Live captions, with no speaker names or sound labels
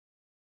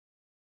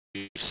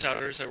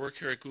Souders. I work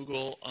here at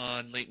Google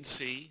on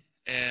latency,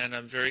 and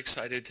I'm very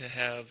excited to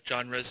have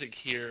John Resig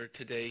here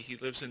today. He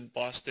lives in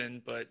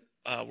Boston, but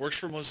works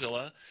for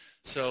Mozilla.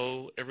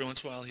 So every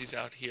once in a while he's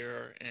out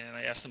here, and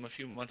I asked him a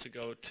few months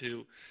ago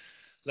to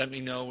let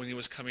me know when he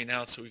was coming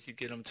out so we could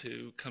get him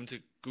to come to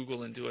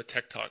Google and do a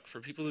tech talk.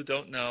 For people who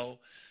don't know,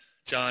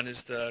 John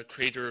is the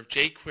creator of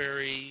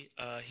jQuery.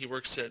 He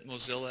works at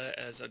Mozilla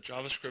as a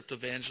JavaScript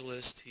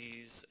evangelist.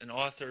 He's an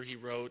author. He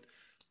wrote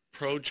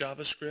Pro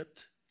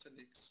JavaScript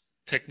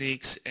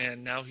Techniques,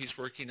 and now he's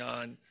working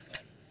on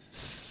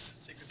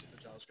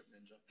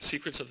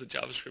Secrets of the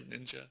JavaScript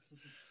Ninja.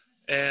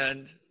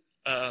 And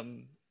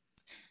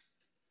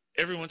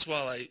every once in a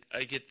while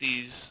I get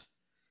these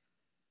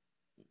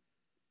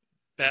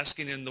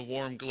basking in the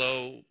warm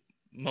glow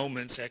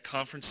moments at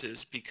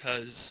conferences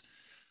because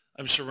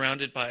I'm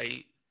surrounded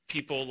by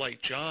people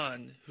like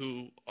John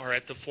who are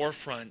at the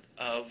forefront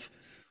of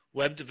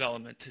web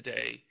development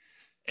today.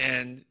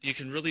 And you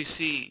can really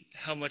see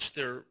how much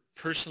they're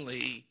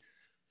personally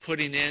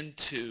putting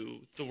into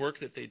the work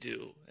that they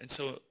do. And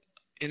so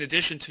in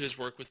addition to his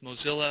work with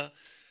Mozilla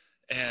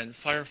and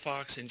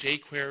Firefox and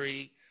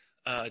jQuery,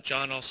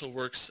 John also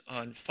works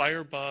on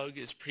Firebug,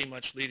 is pretty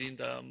much leading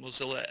the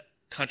Mozilla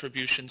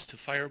contributions to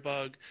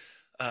Firebug.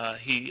 I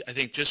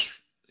think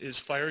is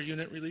Fire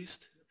Unit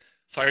released?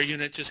 Fire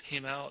Unit just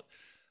came out.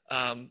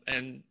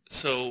 And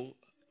so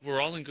we're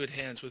all in good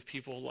hands with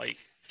people like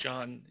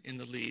John in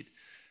the lead.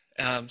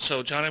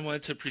 So John, I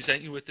wanted to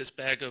present you with this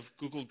bag of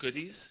Google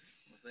goodies.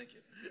 Well, thank you.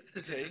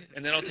 Okay,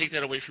 and then I'll take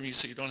that away from you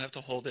so you don't have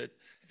to hold it.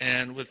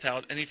 And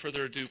without any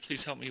further ado,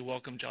 please help me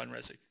welcome John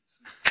Resig.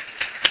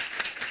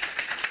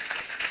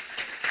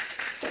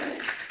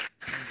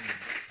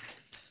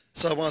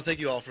 So I want to thank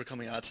you all for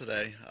coming out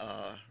today.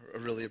 I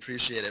really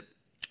appreciate it.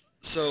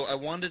 So I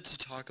wanted to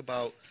talk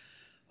about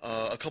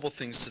a couple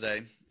things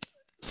today.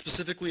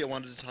 Specifically, I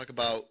wanted to talk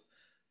about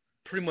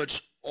pretty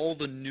much all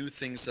the new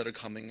things that are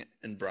coming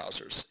in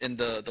browsers, in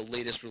the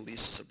latest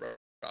releases of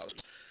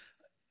browsers.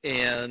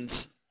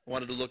 And I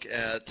wanted to look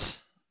at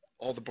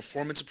all the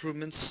performance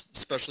improvements,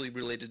 especially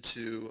related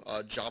to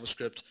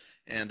JavaScript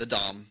and the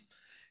DOM,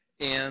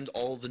 and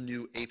all the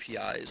new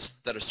APIs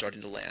that are starting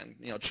to land,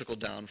 trickle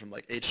down from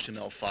like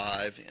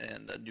HTML5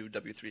 and the new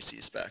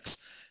W3C specs.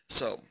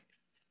 So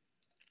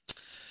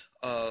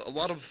a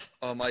lot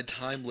of my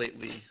time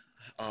lately,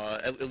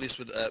 at least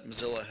at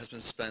Mozilla, has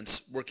been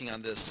spent working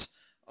on this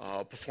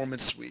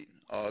performance suite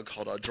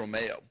called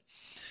Dromeo.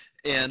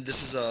 And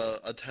this is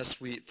a test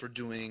suite for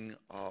doing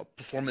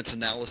performance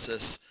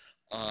analysis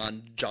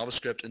on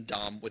JavaScript and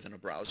DOM within a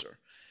browser.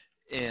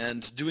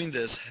 And doing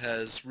this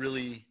has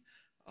really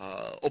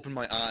opened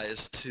my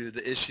eyes to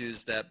the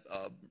issues that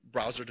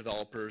browser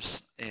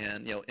developers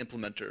and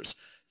implementers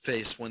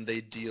face when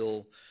they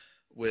deal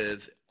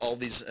with all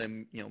these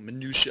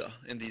minutia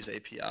in these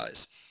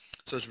APIs.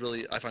 So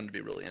I find it to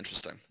be really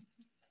interesting.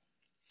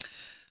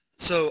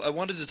 So I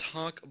wanted to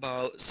talk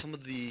about some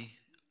of the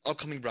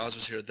upcoming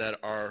browsers here that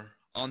are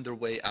on their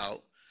way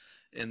out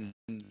and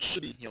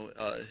should be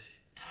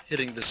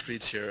hitting the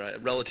streets here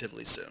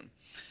relatively soon.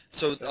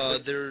 So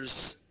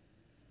there's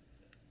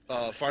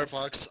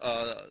Firefox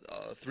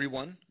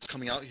 3.1 is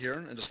coming out here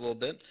in just a little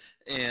bit,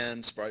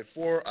 and Safari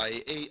 4,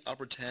 IE8,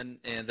 Opera 10,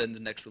 and then the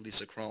next release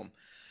of Chrome.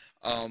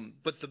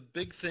 But the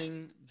big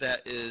thing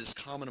that is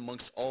common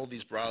amongst all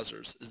these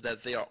browsers is that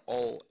they are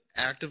all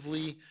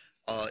actively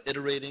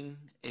iterating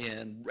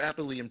and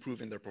rapidly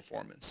improving their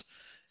performance.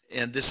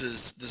 And this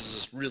is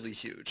really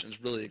huge, and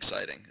it's really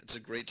exciting. It's a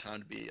great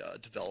time to be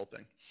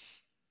developing.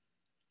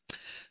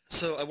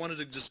 So I wanted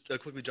to just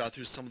quickly jot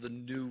through some of the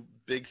new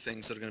big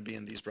things that are going to be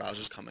in these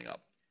browsers coming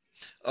up.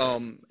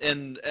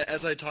 And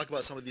as I talk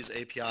about some of these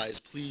APIs,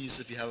 please,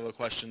 if you have a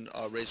question,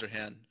 raise your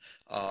hand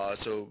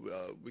so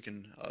we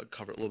can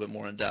cover it a little bit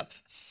more in depth.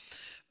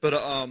 But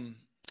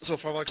so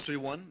Firefox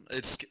 3.1,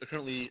 it's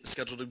currently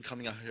scheduled to be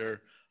coming out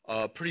here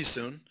pretty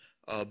soon.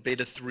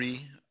 Beta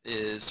 3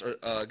 is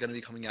going to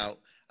be coming out,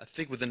 I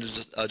think, within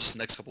just the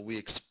next couple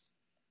weeks.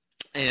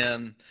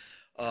 And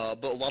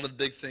but a lot of the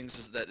big things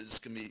is that it's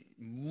going to be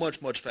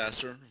much, much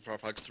faster for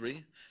Firefox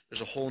 3.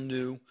 There's a whole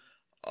new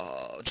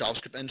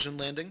JavaScript engine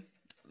landing.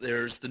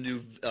 There's the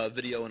new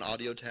video and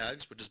audio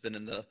tags, which has been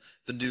in the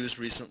news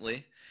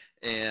recently,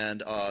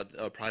 and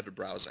private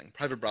browsing.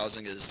 Private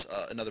browsing is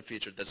another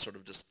feature that's sort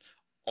of just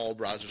all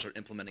browsers are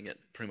implementing it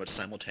pretty much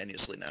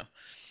simultaneously now.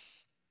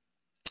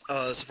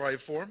 Safari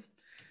 4,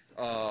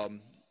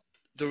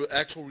 the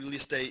actual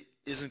release date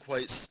isn't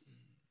quite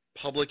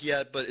public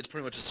yet, but it's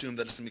pretty much assumed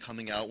that it's going to be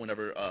coming out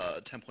whenever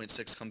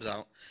 10.6 comes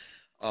out.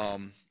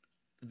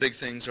 The big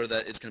things are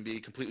that it's going to be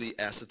completely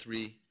ASA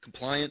 3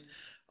 compliant.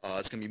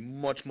 It's going to be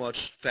much,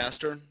 much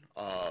faster,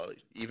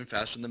 even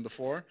faster than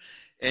before.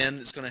 And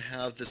it's going to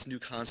have this new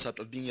concept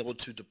of being able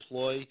to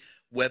deploy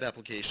web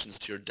applications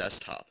to your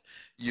desktop.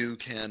 You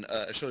can,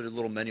 I showed you a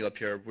little menu up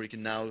here where you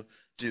can now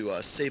do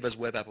save as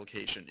web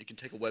application. You can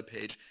take a web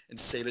page and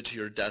save it to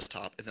your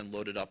desktop and then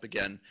load it up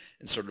again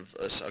in sort of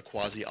a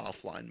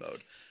quasi-offline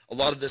mode. A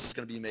lot of this is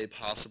going to be made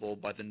possible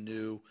by the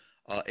new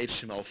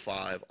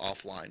HTML5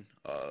 offline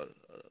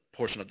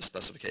portion of the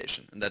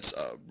specification, and that's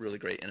really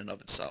great in and of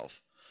itself.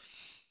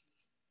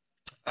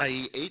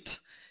 IE8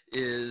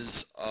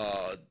 is,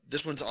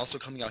 this one's also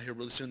coming out here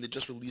really soon. They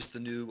just released the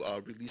new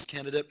release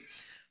candidate.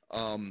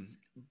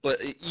 But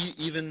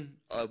even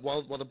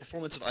while the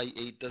performance of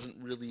IE8 doesn't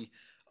really,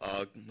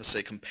 let's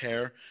say,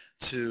 compare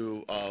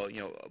to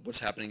what's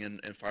happening in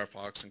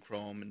Firefox and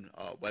Chrome and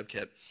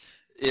WebKit,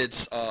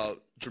 it's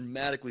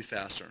dramatically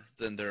faster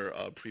than their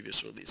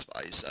previous release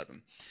of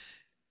IE7.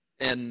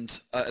 And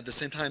at the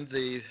same time,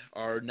 they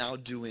are now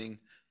doing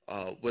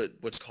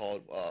what's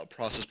called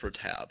process per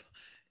tab,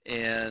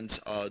 and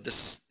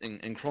this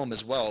in Chrome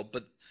as well.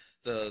 But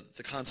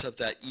the concept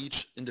that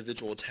each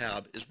individual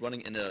tab is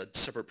running in a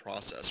separate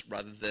process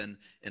rather than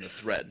in a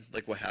thread,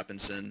 like what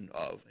happens in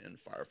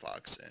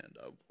Firefox and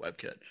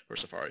WebKit or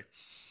Safari.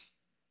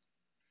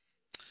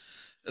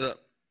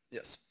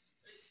 Yes.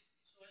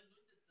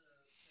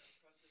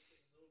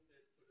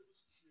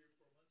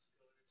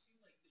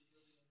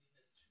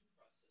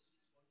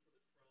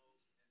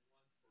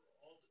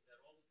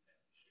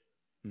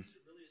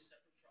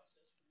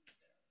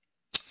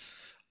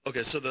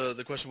 Okay, so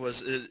the question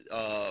was,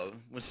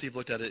 when Steve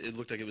looked at it, it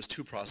looked like it was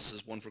two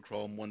processes, one for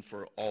Chrome, one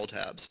for all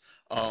tabs.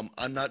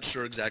 I'm not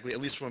sure exactly, at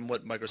least from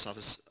what Microsoft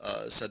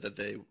has said, that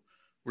they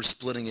were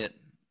splitting it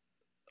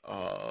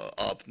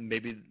up.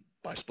 Maybe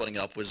by splitting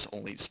up was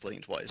only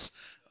splitting twice.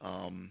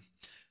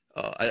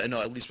 I know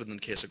at least within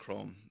the case of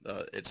Chrome,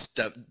 it's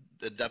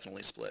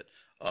definitely split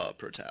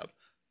per tab.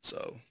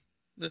 So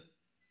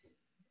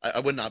I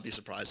would not be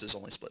surprised it's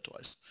only split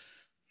twice.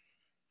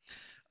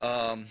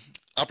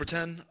 Opera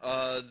 10,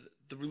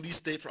 the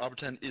release date for Opera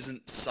 10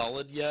 isn't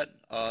solid yet.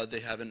 They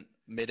haven't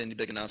made any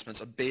big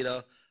announcements. A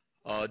beta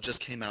just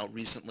came out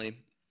recently.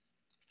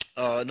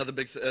 Another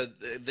big,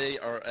 they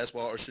are as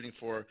well are shooting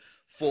for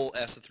full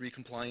ASA3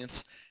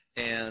 compliance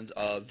and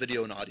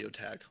video and audio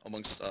tag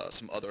amongst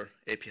some other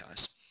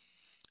APIs,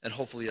 and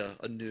hopefully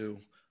a new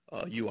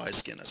UI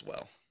skin as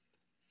well.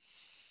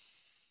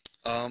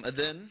 And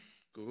then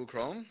Google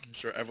Chrome. I'm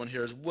sure everyone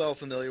here is well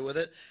familiar with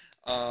it.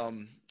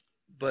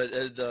 But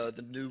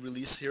the new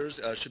release here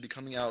should be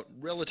coming out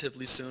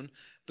relatively soon.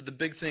 But the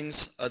big thing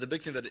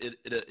that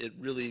it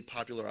really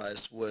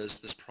popularized was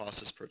this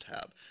process per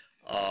tab,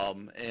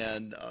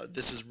 and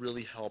this has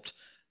really helped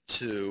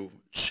to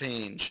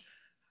change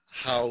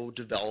how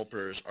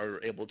developers are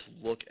able to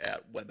look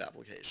at web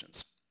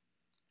applications.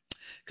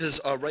 Because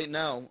right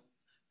now,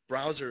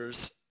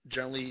 browsers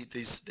generally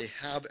they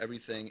have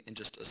everything in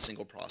just a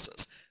single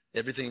process.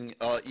 Everything,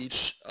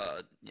 each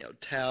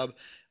tab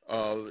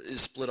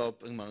is split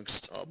up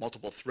amongst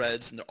multiple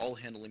threads, and they're all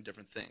handling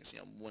different things.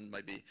 One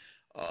might be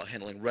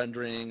handling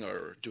rendering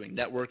or doing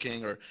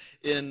networking,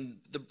 and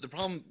the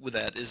problem with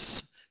that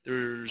is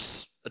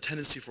there's a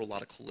tendency for a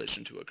lot of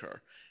collision to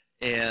occur.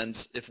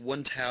 And if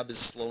one tab is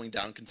slowing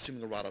down,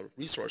 consuming a lot of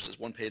resources,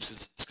 one page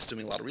is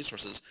consuming a lot of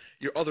resources,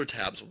 your other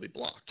tabs will be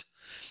blocked.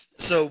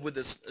 So with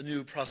this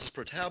new process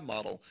per tab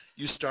model,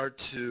 you start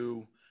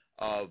to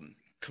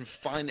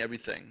confine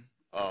everything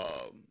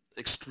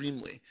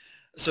extremely.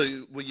 So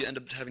what you end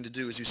up having to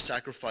do is you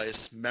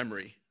sacrifice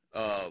memory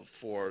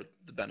for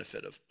the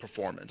benefit of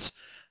performance.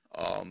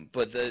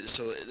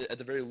 So at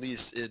the very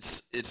least,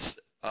 it's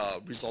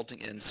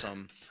resulting in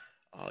some,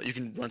 you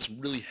can run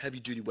some really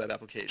heavy-duty web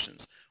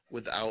applications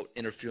without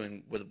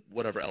interfering with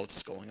whatever else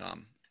is going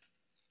on.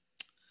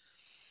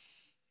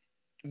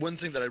 One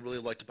thing that I really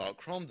liked about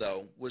Chrome,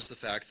 though, was the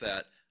fact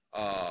that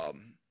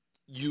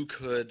you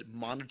could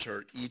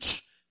monitor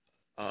each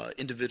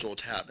individual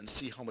tab and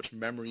see how much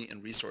memory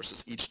and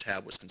resources each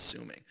tab was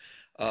consuming.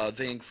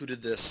 They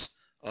included this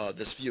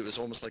view. It was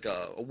almost like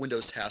a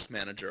Windows Task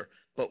Manager,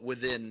 but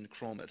within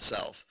Chrome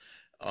itself.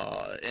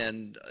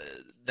 And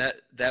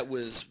that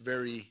was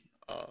very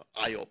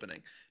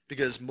eye-opening,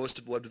 because most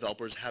of web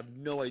developers have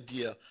no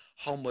idea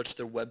how much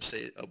their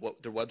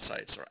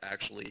websites are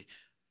actually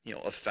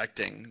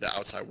affecting the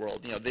outside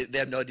world. They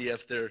have no idea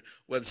if their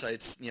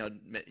website's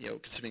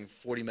consuming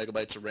 40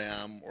 megabytes of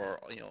RAM or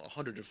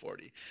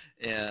 140.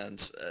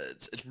 And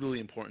it's really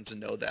important to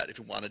know that if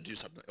you want to do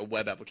something, a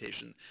web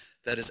application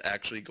that is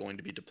actually going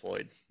to be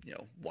deployed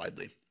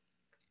widely.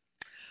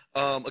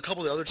 A couple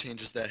of the other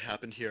changes that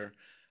happened here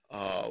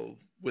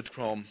with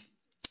Chrome,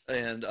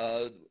 and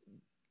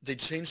they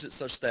changed it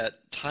such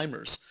that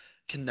timers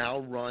can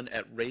now run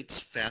at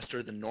rates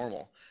faster than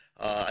normal.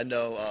 I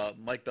know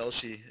Mike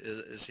Belshi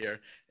is here,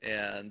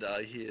 and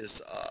he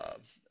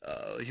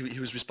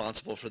was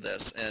responsible for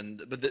this.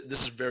 But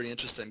this is very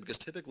interesting, because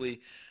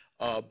typically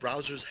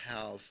browsers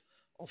have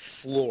a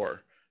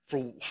floor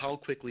for how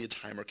quickly a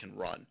timer can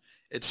run.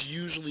 It's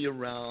usually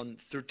around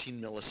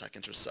 13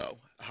 milliseconds or so,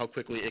 how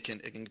quickly it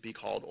can be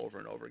called over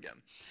and over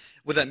again.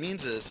 What that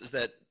means is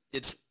that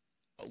it's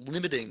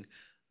limiting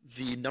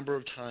the number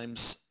of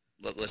times,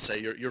 let's say,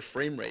 your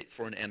frame rate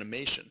for an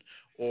animation,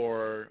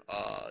 or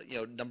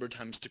number of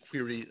times to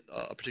query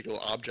a particular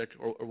object,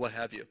 or what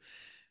have you.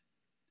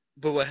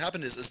 But what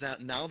happened is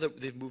that now that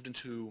they've moved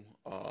into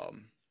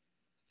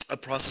a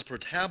process per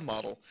tab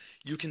model,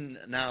 you can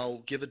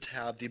now give a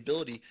tab the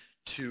ability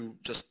to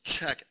just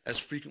check as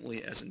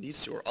frequently as it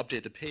needs to, or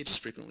update the page as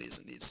frequently as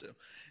it needs to,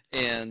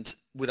 and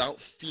without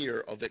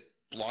fear of it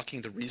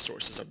blocking the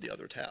resources of the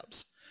other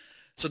tabs.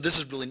 So this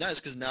is really nice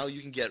because now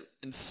you can get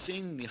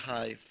insanely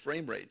high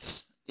frame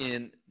rates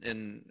in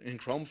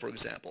Chrome, for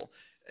example,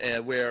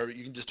 where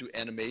you can just do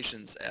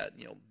animations at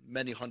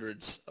many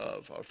hundreds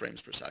of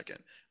frames per second,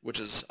 which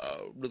is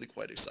really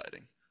quite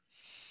exciting.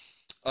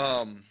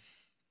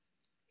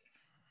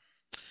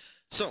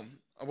 So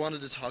I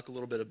wanted to talk a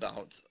little bit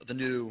about the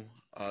new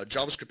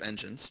JavaScript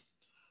engines.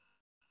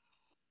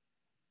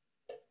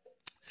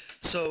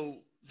 So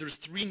there's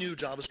 3 new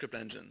JavaScript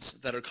engines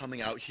that are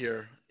coming out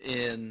here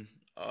in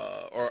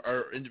or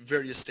are in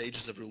various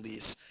stages of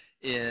release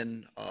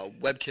in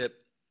WebKit,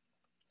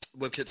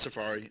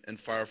 Safari, and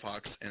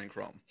Firefox, and in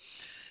Chrome.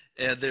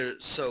 And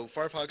so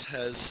Firefox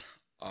has,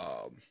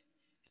 well,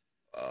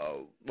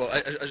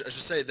 I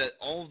should say that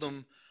all of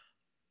them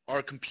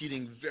are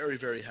competing very,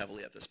 very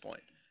heavily at this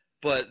point.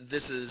 But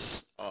this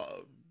is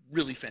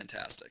really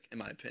fantastic, in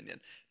my opinion,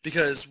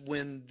 because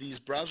when these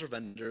browser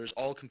vendors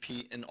all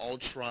compete and all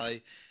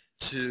try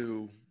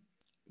to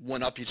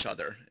one-up each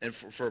other and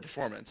for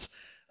performance,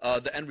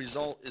 the end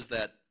result is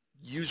that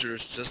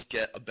users just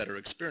get a better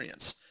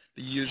experience.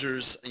 The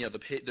users,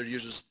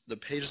 the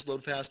pages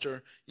load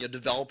faster.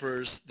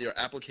 Developers, their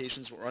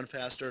applications will run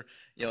faster.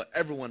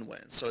 Everyone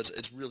wins. So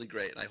it's really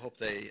great, and I hope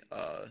they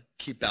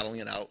keep battling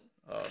it out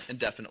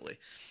indefinitely.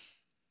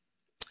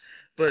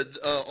 But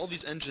all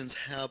these engines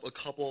have a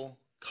couple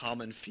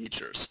common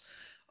features.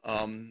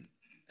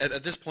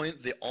 At this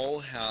point, they all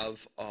have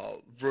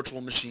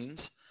virtual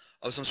machines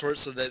of some sort,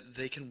 so that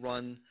they can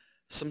run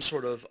some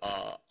sort of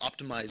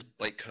optimized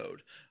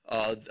bytecode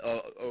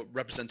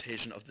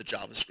representation of the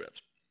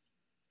JavaScript.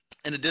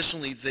 And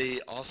additionally, they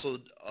also,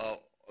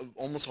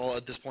 almost all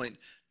at this point,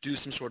 do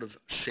some sort of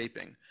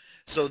shaping.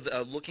 So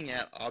looking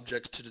at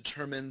objects to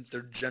determine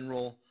their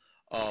general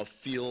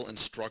feel and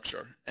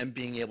structure, and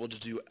being able to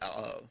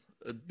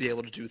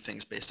do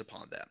things based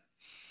upon that.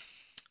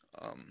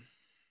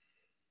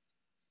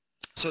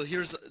 So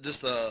here's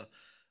just a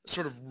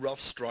sort of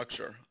rough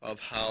structure of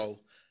how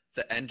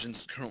the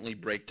engines currently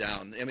break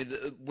down. I mean,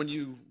 when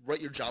you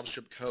write your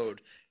JavaScript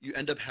code, you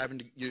end up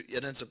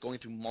it ends up going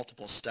through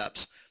multiple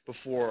steps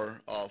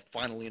before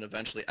finally and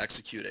eventually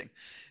executing.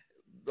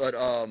 But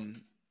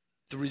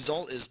the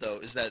result is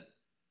that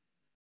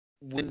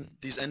when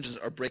these engines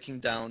are breaking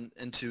down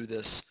into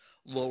this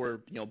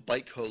lower,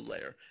 bytecode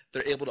layer,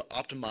 they're able to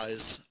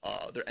optimize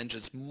their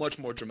engines much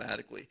more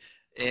dramatically,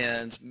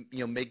 and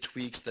make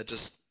tweaks that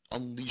just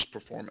unleash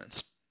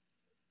performance.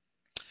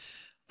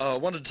 I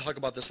wanted to talk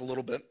about this a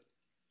little bit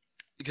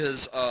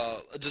because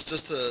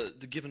just to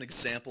give an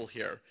example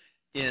here,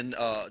 in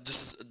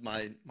just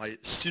my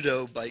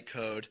pseudo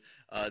bytecode,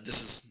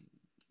 this is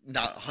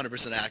not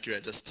 100%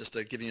 accurate, just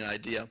to give you an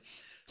idea.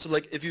 So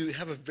like if you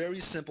have a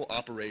very simple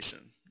operation,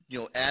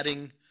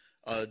 adding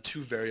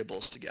 2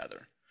 variables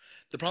together.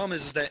 The problem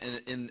is that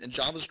in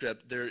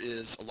JavaScript there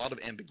is a lot of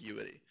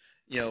ambiguity.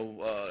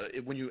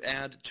 When you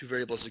add 2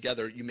 variables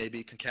together, you may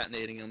be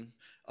concatenating them.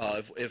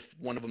 If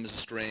one of them is a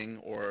string,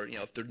 or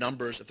if they're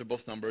numbers, if they're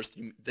both numbers,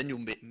 then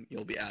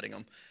you'll be adding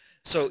them.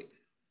 So,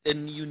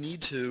 and you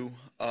need to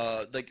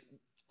like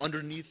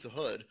underneath the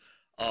hood,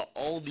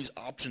 all of these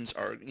options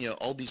are,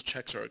 all these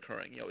checks are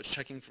occurring. It's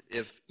checking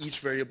if each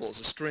variable is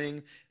a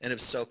string, and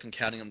if so,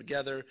 concatenating them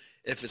together.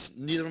 If it's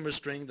neither of them is a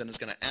string, then it's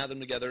going to add them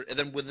together. And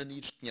then within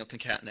each,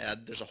 concat and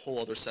add, there's a whole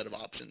other set of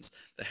options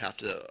that have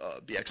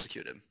to be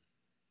executed.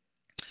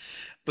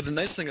 But the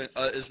nice thing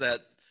is that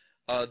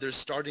they're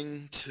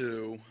starting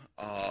to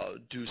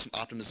do some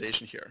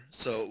optimization here.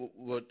 So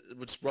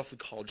what's roughly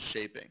called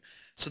shaping,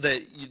 so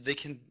that they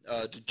can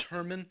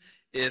determine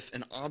if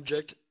an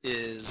object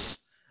is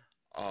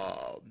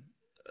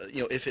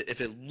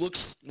if it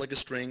looks like a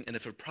string, and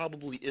if it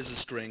probably is a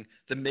string,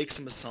 then make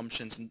some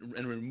assumptions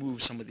and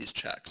remove some of these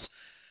checks.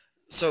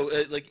 So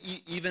like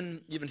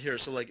even here,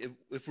 so like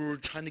if we were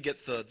trying to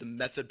get the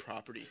method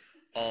property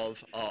of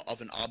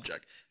an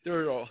object, there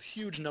are a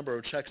huge number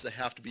of checks that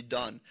have to be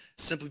done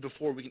simply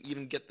before we can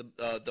even get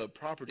the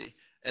property,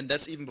 and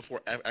that's even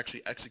before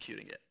actually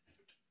executing it.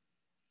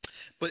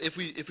 But if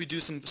we do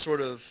some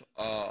sort of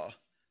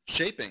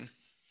shaping,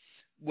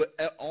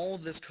 all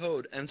of this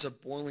code ends up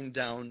boiling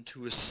down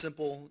to a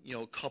simple,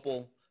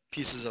 couple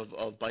pieces of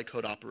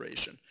bytecode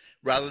operation,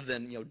 rather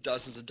than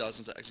dozens and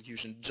dozens of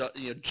execution, just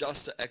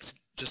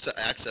to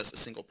access a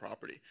single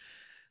property.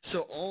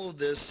 So all of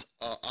this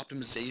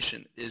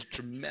optimization is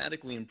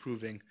dramatically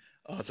improving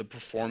the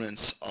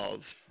performance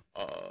of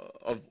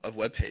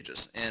web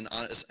pages and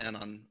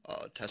on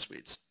test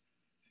suites.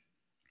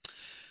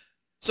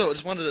 So I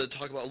just wanted to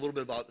talk about a little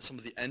bit about some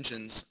of the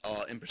engines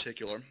in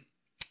particular.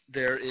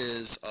 There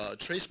is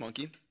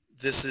TraceMonkey.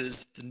 This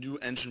is the new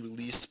engine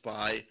released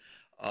by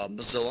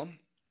Mozilla,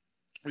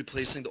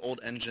 replacing the old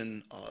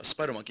engine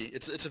SpiderMonkey.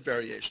 It's a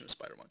variation of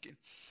SpiderMonkey,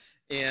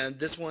 and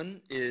this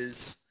one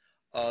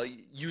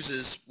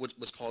uses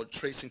what's called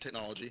tracing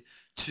technology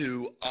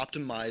to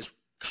optimize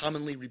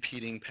commonly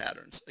repeating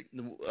patterns, like,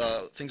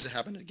 things that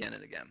happen again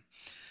and again.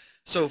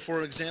 So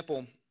for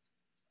example,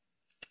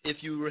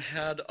 if you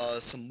had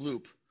some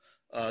loop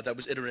that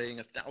was iterating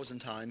 1,000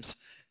 times,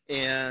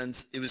 and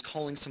it was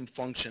calling some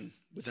function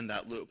within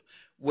that loop,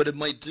 what it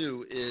might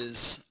do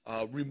is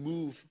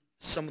remove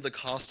some of the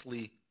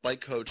costly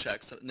bytecode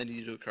checks that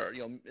need to occur.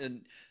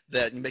 And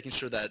that making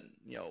sure that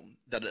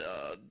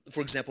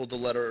for example, the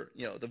letter,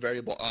 the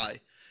variable I,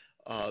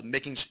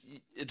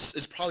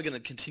 it's probably going to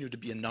continue to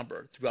be a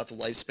number throughout the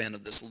lifespan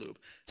of this loop.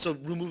 So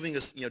removing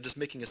just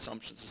making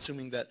assumptions,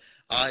 assuming that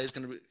I is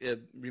going to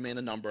remain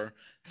a number,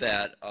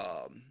 that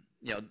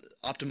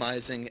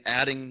optimizing,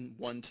 adding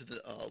one to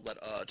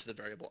the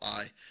variable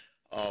I,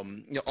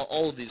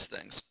 all of these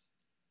things.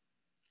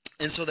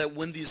 And so that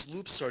when these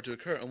loops start to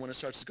occur and when it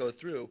starts to go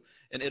through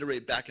and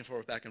iterate back and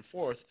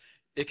forth,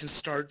 it can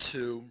start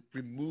to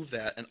remove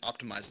that and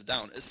optimize it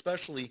down,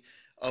 especially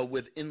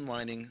with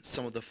inlining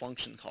some of the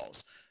function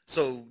calls.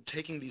 So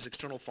taking these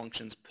external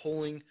functions,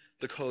 pulling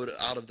the code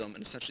out of them,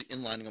 and essentially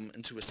inlining them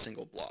into a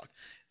single block.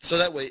 So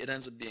that way it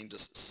ends up being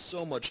just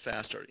so much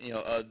faster.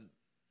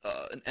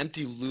 An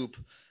empty loop,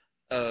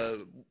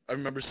 I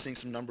remember seeing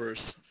some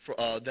numbers for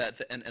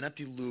that an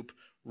empty loop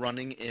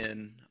running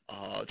in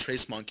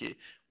TraceMonkey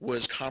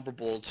was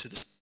comparable to the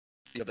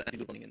speed of an empty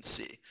loop running in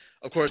C.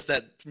 Of course,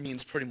 that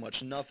means pretty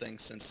much nothing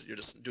since you're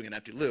just doing an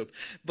empty loop.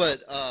 But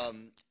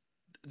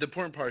the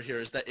important part here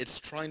is that it's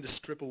trying to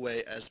strip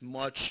away as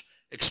much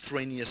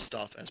extraneous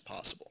stuff as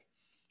possible,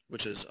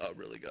 which is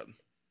really good.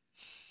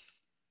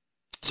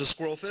 So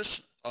Squirrelfish,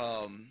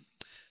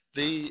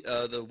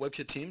 the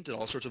WebKit team did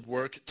all sorts of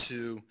work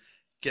to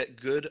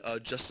get good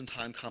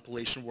just-in-time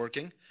compilation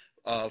working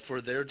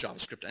for their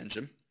JavaScript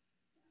engine.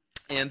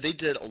 And they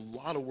did a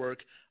lot of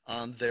work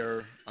on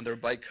their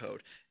bytecode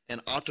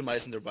and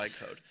optimizing their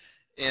bytecode.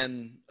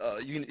 And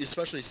you can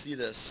especially see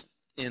this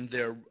in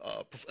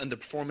the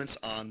performance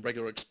on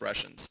regular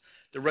expressions.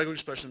 The regular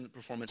expression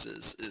performance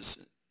is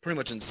pretty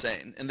much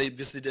insane, and they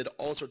basically did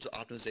all sorts of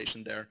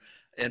optimization there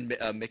and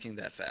making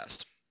that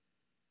fast.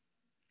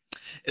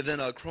 And then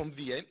Chrome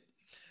V8,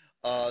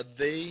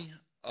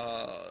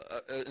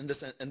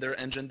 in their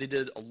engine, they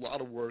did a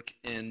lot of work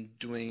in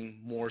doing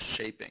more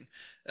shaping,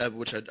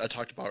 which I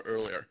talked about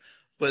earlier.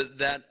 But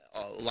that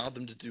allowed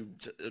them to do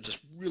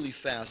just really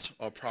fast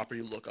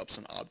property lookups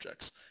on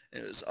objects.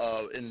 And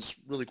it's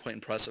really quite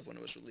impressive when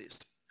it was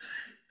released.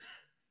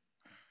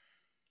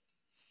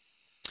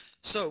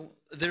 So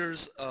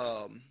there's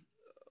a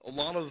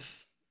lot of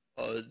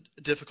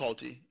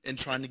difficulty in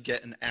trying to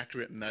get an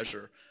accurate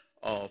measure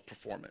of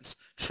performance,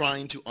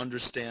 trying to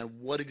understand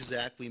what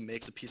exactly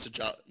makes a piece of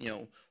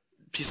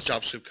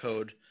JavaScript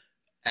code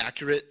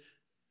accurate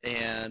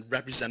and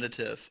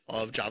representative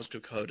of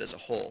JavaScript code as a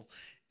whole,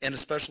 and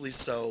especially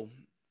so,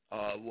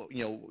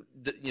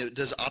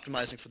 does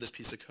optimizing for this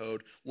piece of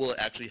code, will it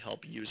actually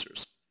help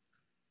users?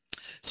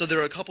 So there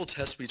are a couple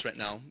test suites right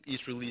now,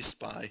 each released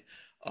by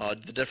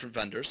the different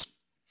vendors.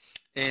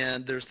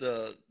 And there's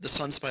the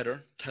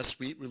SunSpider test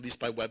suite released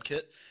by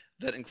WebKit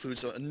that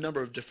includes a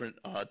number of different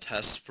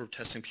tests for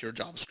testing pure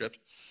JavaScript.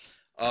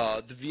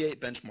 The V8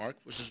 benchmark,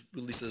 which is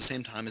released at the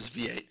same time as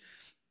V8,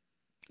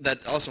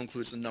 that also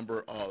includes a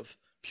number of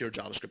pure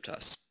JavaScript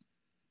tests.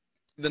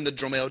 Then the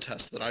Dromeo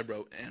test that I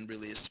wrote and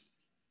released.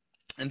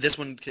 And this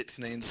one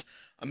contains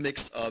a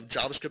mix of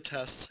JavaScript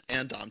tests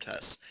and DOM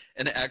tests,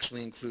 and it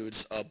actually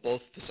includes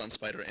both the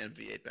SunSpider and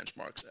V8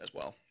 benchmarks as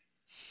well.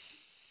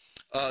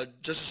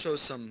 Just to show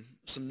some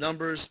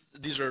numbers,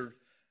 these are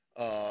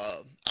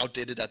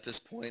outdated at this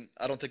point.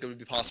 I don't think it would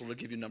be possible to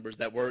give you numbers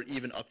that were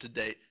even up to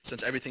date,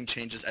 since everything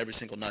changes every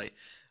single night.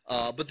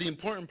 But the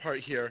important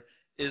part here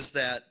is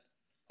that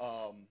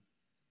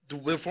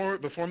the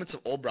performance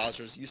of old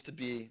browsers used to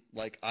be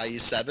like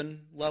IE7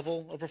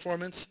 level of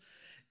performance,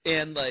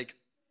 and like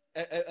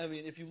I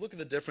mean, if you look at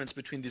the difference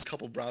between these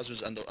couple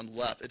browsers on the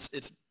left,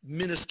 it's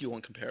minuscule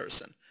in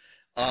comparison.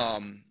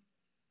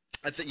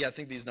 I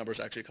think these numbers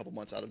are actually a couple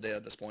months out of date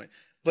at this point.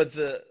 But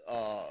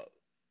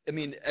I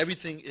mean,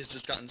 everything has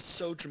just gotten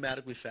so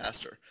dramatically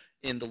faster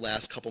in the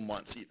last couple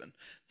months, even,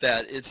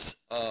 that it's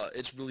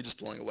really just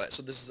blowing away.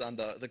 So this is on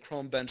the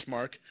Chrome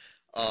benchmark.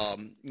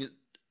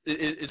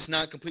 It's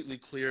not completely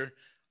clear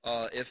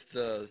if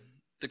the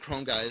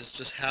Chrome guys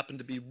just happen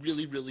to be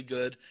really, really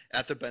good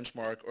at their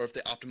benchmark, or if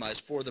they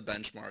optimize for the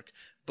benchmark.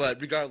 But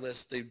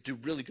regardless, they do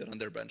really good on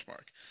their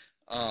benchmark.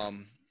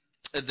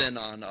 And then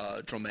on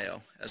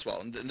Dromeo as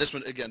well. And this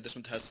one, again, this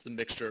one tests the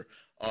mixture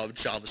of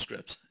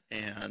JavaScript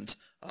and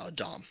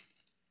DOM.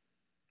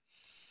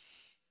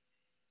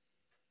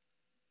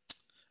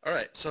 All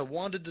right, so I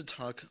wanted to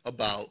talk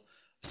about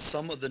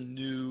some of the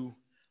new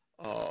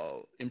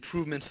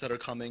improvements that are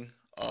coming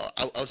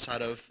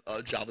outside of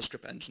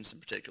JavaScript engines in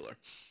particular.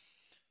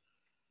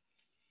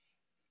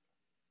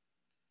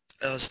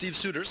 Steve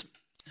Souters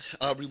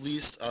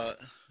released,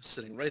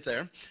 sitting right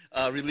there,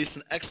 released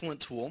an excellent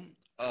tool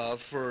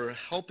for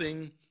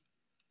helping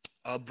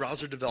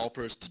browser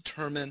developers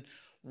determine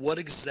what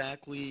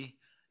exactly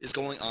is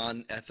going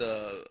on at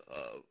the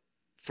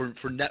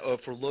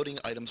for loading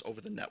items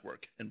over the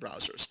network in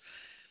browsers.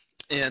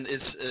 and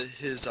it's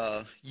his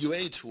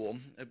UA tool.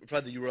 I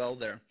provide the URL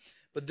there.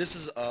 But this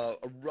is a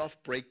rough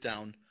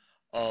breakdown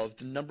of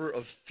the number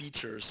of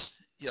features.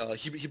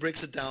 He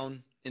breaks it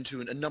down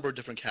into a number of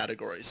different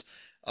categories,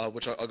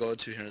 which I'll go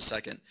into here in a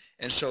second,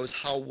 and shows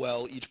how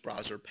well each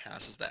browser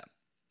passes that.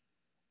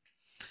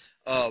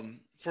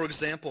 For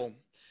example,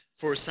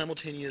 for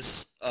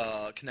simultaneous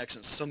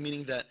connections, so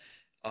meaning that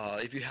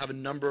if you have a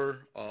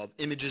number of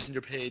images in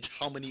your page,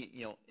 how many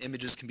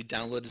images can be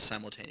downloaded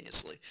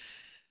simultaneously.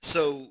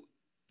 So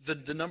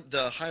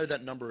the higher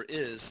that number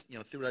is,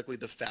 theoretically,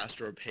 the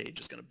faster a page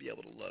is going to be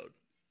able to load.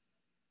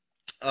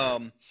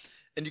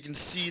 And you can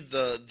see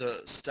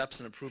the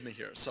steps in improvement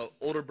here. So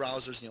older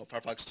browsers,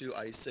 Firefox 2,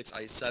 IE6,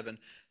 IE7,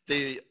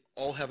 they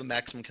all have a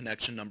maximum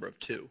connection number of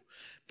 2.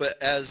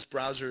 But as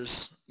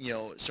browsers,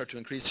 start to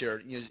increase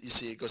here, you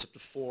see it goes up to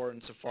 4 in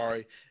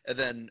Safari, and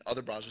then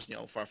other browsers,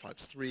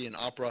 Firefox 3 and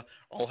Opera,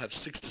 all have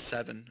 6 to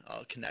 7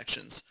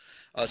 connections,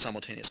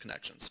 simultaneous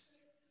connections.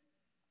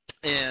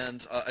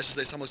 And I should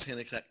say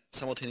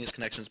simultaneous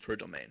connections per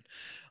domain.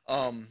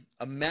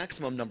 A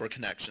maximum number of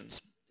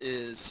connections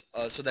is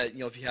so that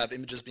if you have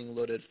images being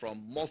loaded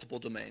from multiple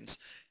domains,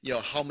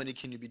 how many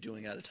can you be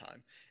doing at a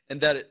time? And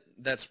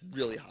that's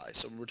really high.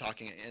 So we're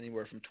talking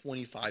anywhere from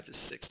 25 to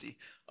 60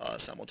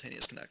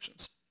 simultaneous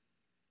connections.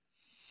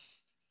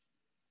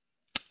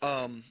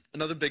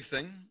 Another big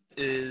thing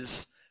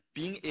is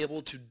being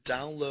able to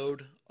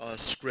download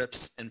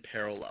scripts in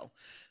parallel,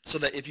 so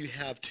that if you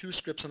have 2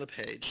 scripts on a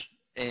page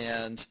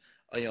and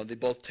they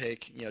both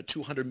take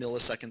 200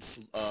 milliseconds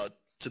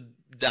to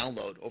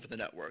download over the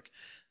network,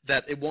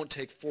 that it won't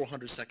take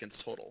 400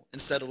 seconds total.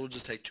 Instead, it'll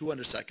just take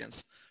 200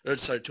 milliseconds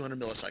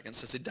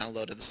since they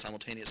downloaded this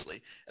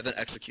simultaneously and then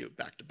execute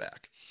back to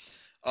back.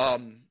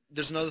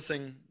 There's another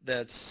thing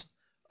that's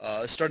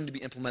starting to be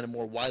implemented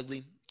more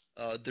widely.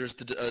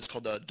 It's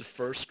called the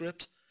defer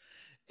script,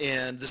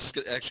 and this is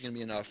actually going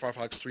to be in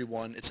Firefox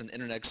 3.1. It's in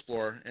Internet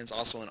Explorer, and it's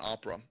also in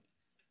Opera,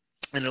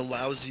 and it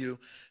allows you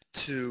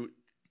to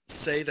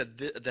say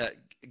that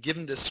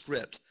given this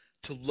script,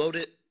 to load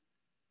it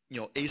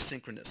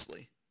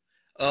asynchronously,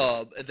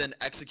 and then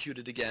execute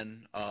it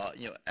again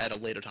at a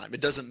later time.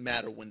 It doesn't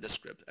matter when this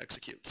script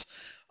executes.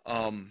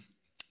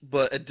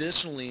 But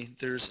additionally,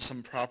 there's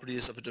some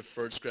properties of a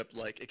deferred script,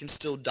 like it can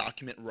still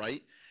document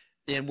write,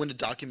 and when the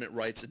document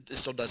writes, it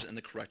still does it in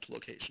the correct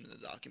location in the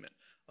document,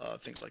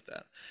 things like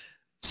that.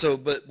 So,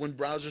 but when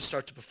browsers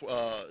start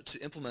to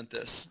implement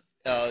this,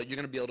 you're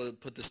going to be able to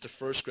put this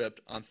defer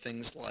script on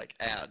things like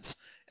ads,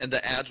 and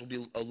the ads will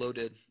be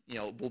loaded,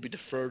 will be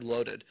deferred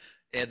loaded,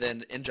 and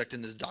then injected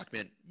into the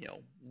document,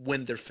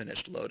 when they're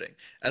finished loading,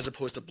 as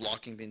opposed to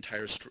blocking the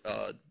entire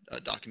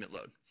document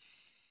load.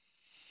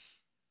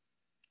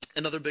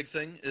 Another big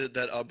thing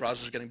that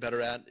browsers are getting better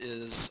at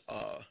is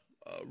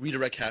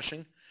redirect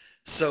caching.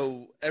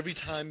 So every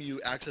time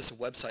you access a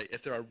website,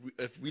 if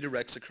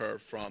redirects occur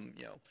from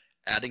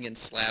adding in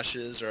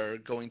slashes or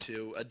going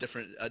to a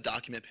different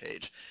document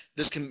page,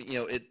 this can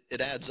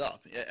it adds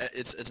up.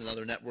 It's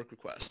another network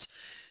request.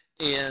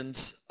 And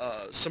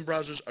some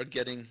browsers are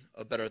getting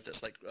better at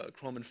this, like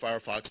Chrome and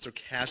Firefox. They're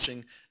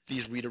caching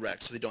these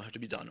redirects so they don't have to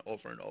be done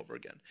over and over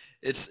again.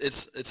 It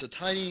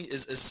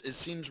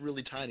seems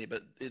really tiny,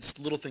 but it's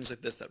little things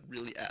like this that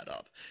really add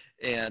up.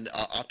 And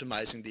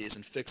optimizing these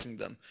and fixing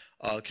them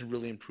can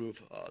really improve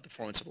the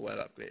performance of a web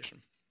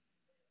application.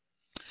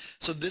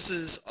 So this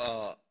is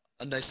a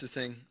nice new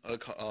thing.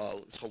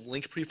 It's called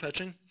link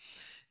prefetching,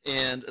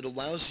 and it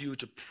allows you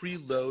to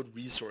preload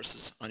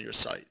resources on your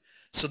site,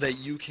 so that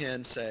you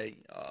can say,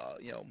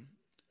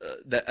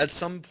 that at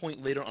some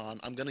point later on,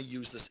 I'm going to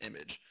use this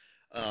image.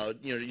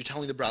 You're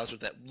telling the browser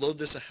that load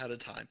this ahead of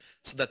time,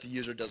 so that the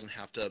user doesn't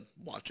have to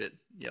watch it,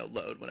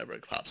 load whenever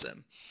it pops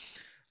in.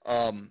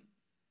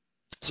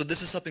 So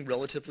this is something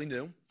relatively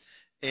new,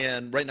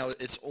 and right now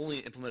it's only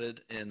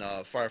implemented in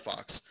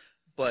Firefox,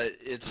 but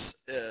it's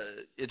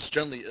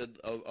generally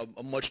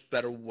a much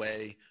better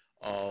way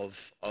of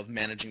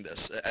managing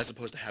this, as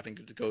opposed to having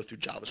to go through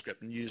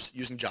JavaScript and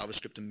using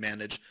JavaScript to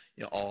manage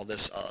all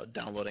this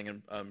downloading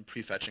and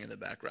prefetching in the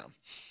background.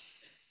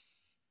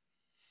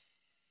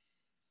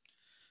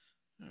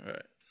 All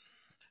right.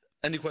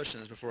 Any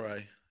questions before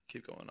I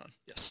keep going on?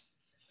 Yes.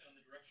 On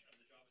the direction of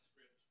the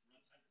JavaScript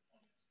runtime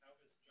performance, how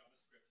has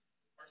JavaScript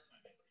parse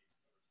time increased over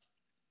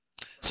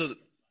time? So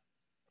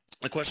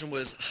the question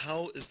was,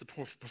 how is the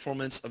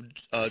performance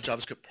of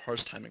JavaScript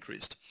parse time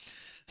increased?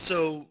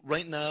 So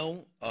right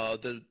now,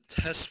 the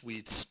test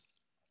suites,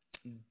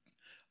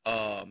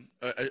 I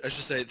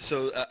should say,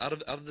 so out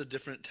of the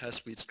different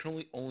test suites,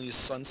 currently only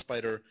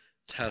SunSpider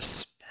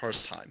tests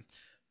parse time,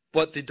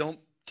 but they don't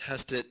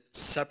test it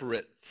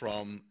separate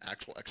from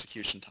actual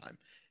execution time.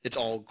 It's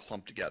all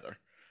clumped together.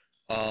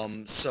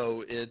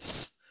 So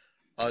it's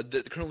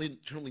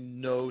currently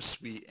no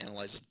suite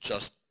analyzes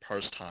just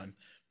parse time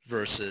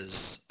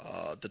versus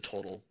the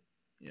total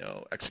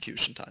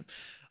execution time.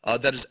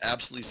 That is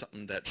absolutely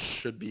something that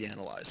should be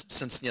analyzed,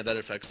 since that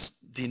affects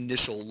the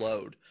initial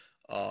load.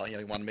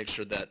 You want to make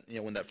sure that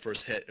when that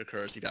first hit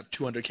occurs, you have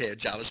 200K of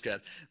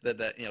JavaScript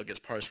that gets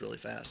parsed really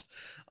fast.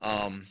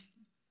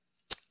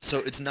 So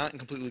it's not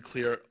completely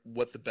clear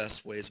what the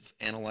best ways of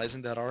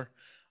analyzing that are,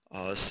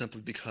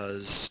 simply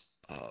because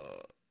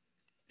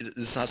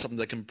it's not something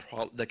that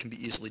can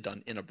be easily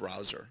done in a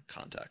browser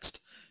context.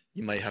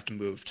 You might have to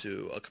move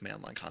to a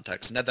command line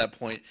context, and at that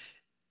point,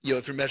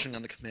 if you're measuring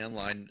on the command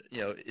line,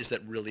 is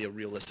that really a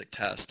realistic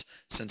test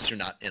since you're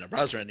not in a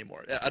browser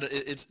anymore?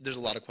 There's a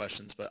lot of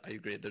questions, but I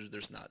agree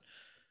there's not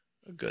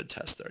a good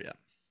test there yet.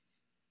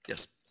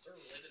 Yes. Sort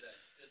of related to that,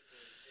 does the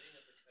jitting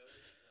of the code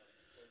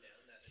slow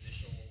down that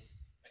initial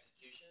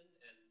execution,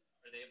 and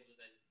are they able to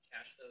then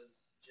cache those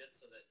jits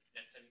so that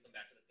next time you come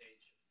back to the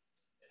page,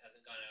 it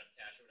hasn't gone out of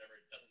cache or whatever,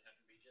 it doesn't have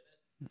to rejit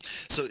it?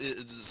 So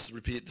just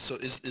repeat. So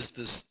is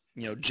this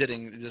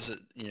jitting? Does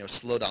it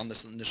slow down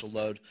this initial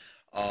load?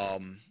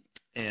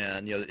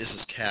 And is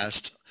this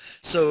cached?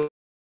 So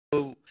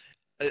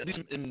at least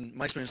in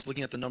my experience,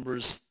 looking at the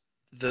numbers,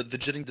 the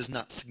jitting does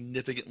not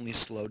significantly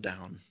slow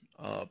down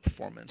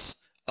performance.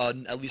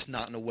 At least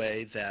not in a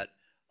way that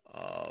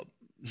uh,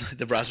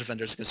 the browser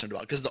vendor is concerned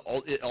about, because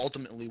it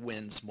ultimately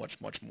wins much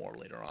more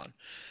later on.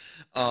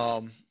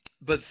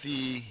 But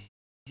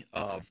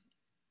uh,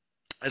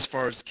 as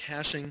far as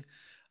caching,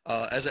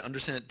 as I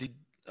understand it,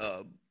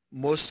 the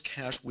most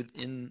cache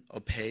within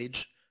a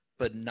page,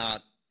 but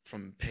not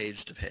from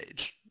page to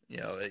page.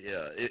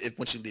 If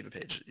once you leave a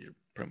page, you're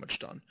pretty much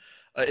done.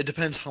 It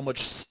depends how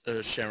much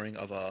sharing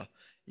of a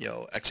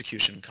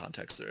execution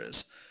context there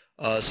is.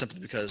 Simply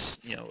because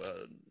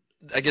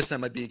I guess that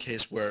might be a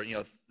case where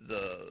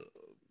the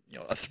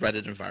a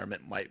threaded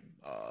environment might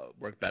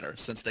work better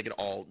since they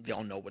all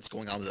know what's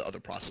going on with the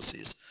other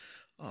processes.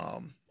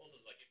 Um, Also,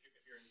 like if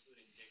you're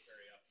including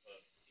jQuery off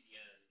of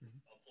CDN,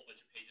 a whole bunch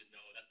of pages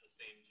know that's the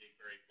same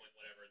jQuery point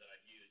whatever that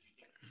I've used. You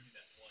think you do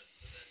that once,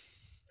 and then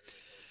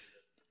everybody else use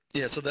it.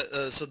 Yeah,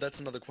 so that's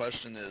another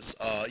question is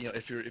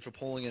if you're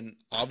pulling in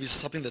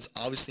something that's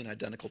obviously an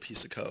identical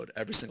piece of code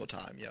every single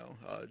time,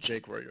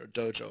 jQuery or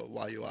Dojo,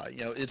 YUI,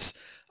 it's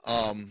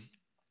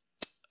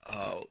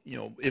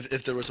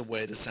if there was a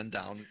way to send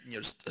down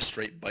just a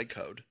straight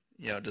bytecode,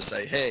 to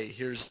say, hey,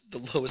 here's the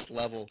lowest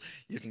level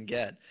you can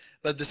get,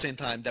 but at the same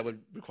time that would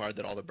require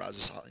that all the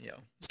browsers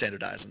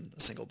standardize in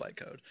a single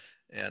bytecode,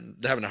 and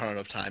they're having a hard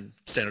enough time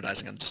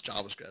standardizing on just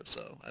JavaScript.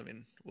 So I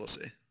mean, we'll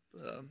see.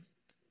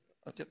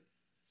 Yep.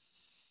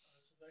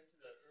 So back to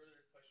that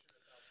earlier question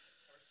about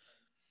parse time,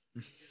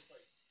 can you just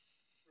like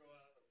throw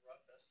out a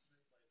rough estimate,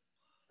 like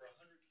for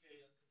 100K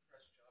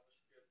uncompressed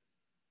JavaScript,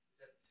 is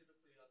that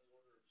typically on the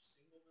order of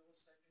single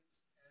milliseconds,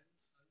 tens,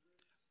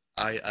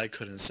 hundreds? I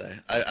couldn't say.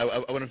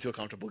 I wouldn't feel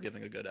comfortable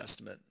giving a good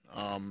estimate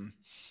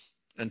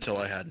until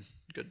I had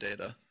good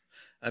data.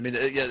 I mean,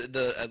 yeah,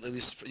 at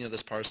least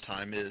this parse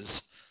time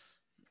is,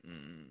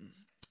 mm,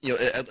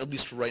 at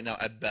least for right now,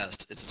 at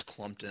best, it's just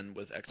clumped in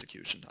with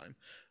execution time.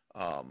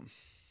 Um,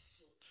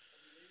 So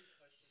a related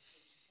question, so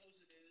suppose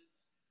it is,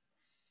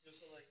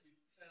 so like we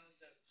found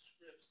that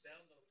scripts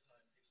download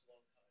time takes a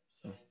long time.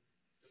 So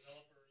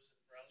developers and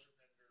browser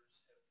vendors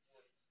have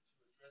worked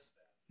to address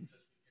that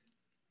because we can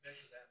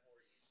measure that more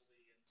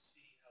easily and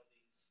see how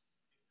these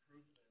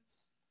improvements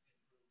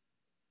improve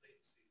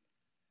latency.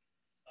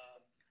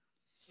 Um,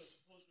 so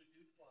suppose we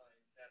do find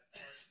that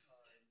parse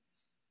time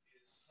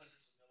is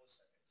hundreds of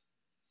milliseconds.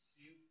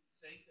 Do you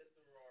think that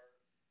there are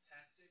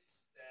tactics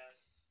that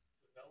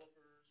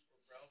developers or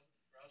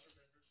browser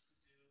vendors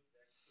could do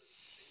that could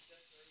fix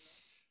that very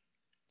much?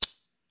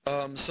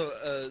 um, so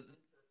uh,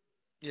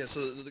 yeah,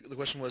 so the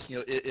question was,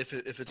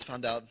 if it's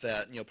found out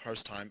that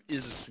parse time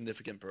is a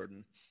significant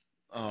burden,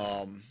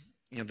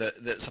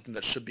 that's something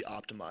that should be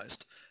optimized.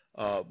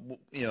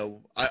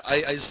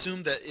 I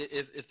assume that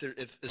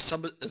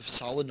if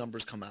solid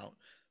numbers come out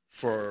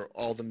for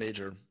all the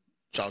major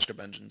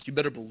JavaScript engines, you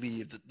better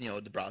believe that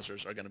the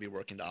browsers are going to be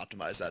working to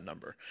optimize that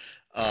number.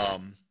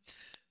 Um,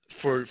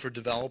 for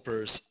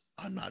developers,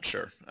 I'm not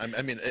sure. I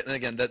mean, and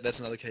again, that's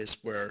another case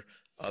where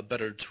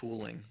better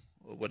tooling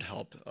would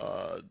help,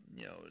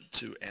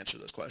 to answer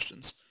those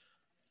questions.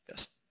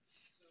 Yes.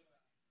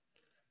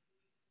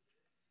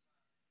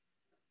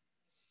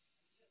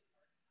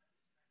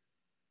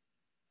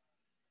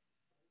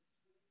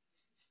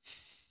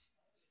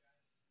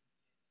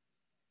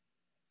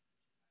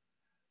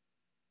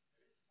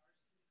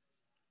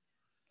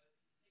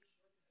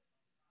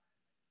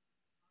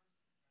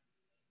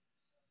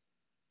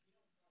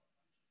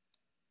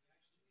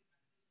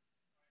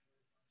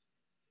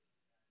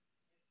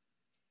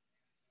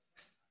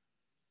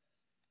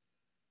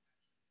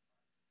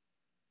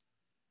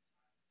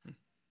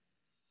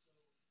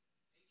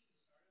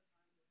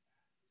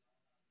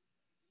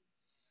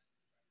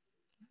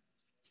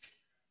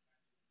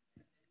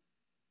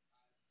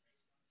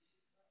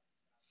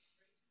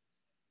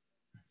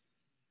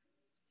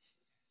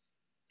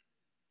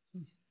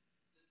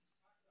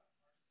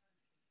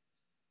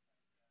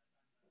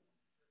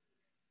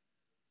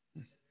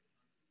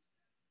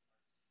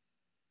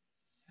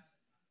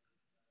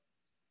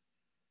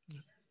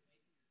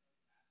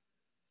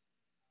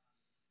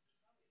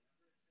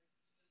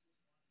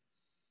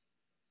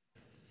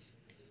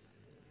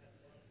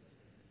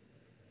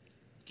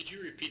 Could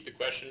you repeat the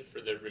question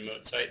for the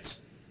remote sites?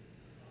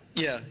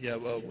 Yeah.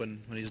 When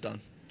he's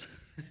done.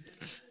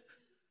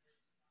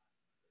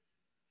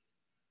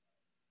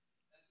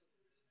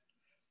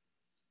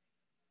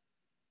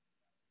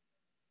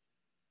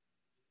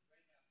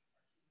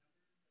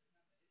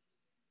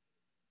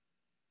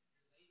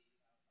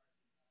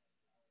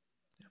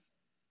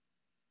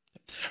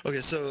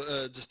 Okay,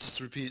 so just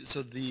to repeat,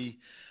 so the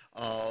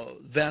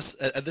vast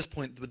at this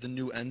point with the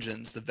new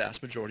engines, the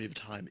vast majority of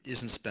time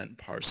isn't spent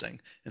parsing.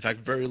 In fact,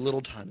 very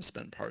little time is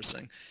spent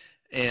parsing,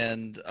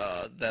 and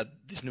that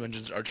these new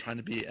engines are trying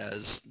to be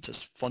as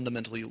just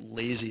fundamentally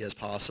lazy as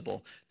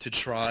possible to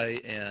try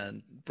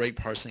and break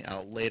parsing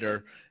out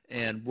later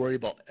and worry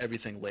about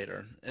everything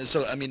later. And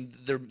so, I mean,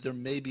 there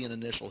may be an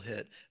initial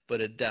hit, but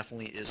it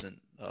definitely isn't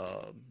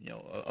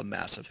a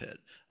massive hit,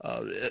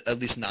 at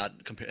least not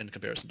in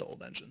comparison to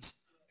old engines.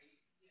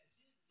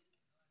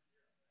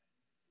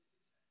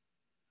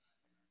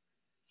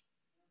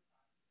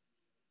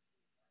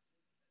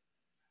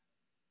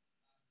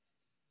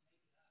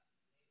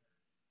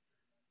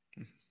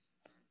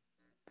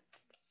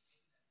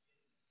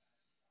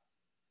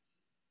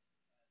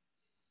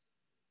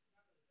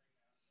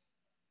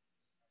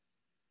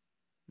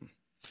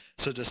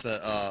 So just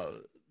that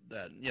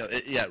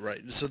yeah, right.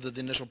 So the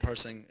initial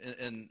parsing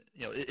and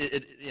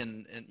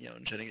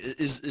in chatting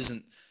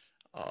isn't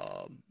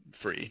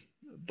free,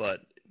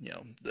 but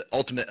the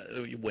ultimate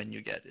win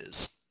you get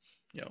is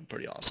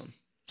pretty awesome.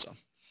 So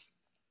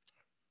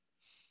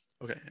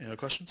okay, any other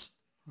questions?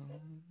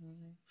 All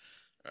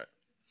right.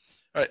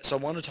 All right. So I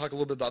want to talk a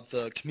little bit about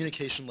the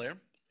communication layer,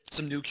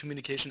 some new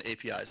communication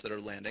APIs that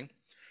are landing.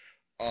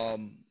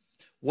 Um,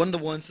 One of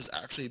the ones that's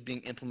actually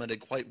being implemented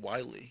quite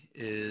widely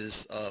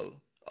is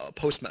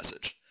post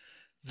message.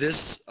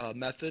 This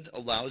method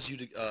allows you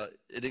to,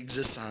 it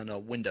exists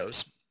on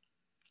Windows,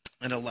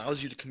 and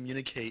allows you to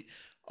communicate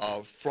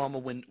from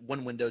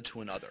one window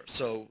to another.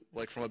 So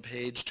like from a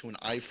page to an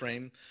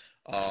iframe,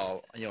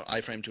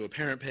 iframe to a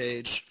parent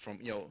page, from,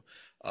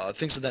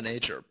 things of that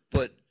nature.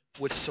 But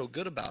what's so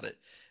good about it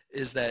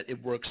is that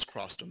it works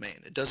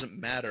cross-domain. It doesn't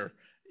matter,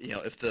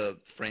 if the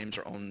frames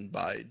are owned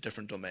by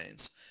different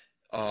domains.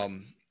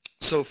 Um,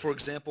 so for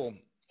example,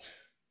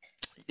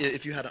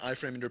 if you had an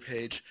iframe in your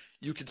page,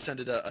 you could send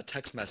it a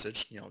text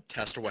message,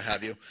 test or what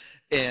have you,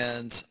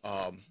 and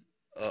a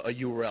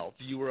URL.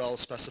 The URL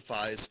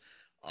specifies,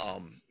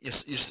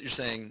 you're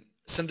saying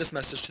send this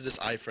message to this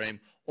iframe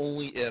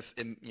only if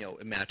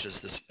it matches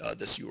this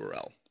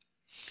URL.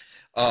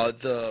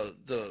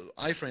 The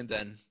iframe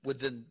then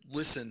would then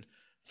listen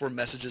for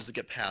messages that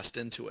get passed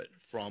into it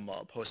from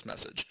post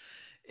message,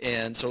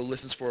 and so it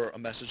listens for a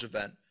message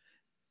event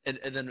and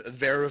then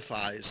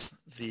verifies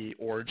the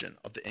origin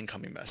of the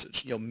incoming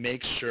message.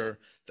 Makes sure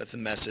that the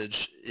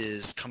message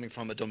is coming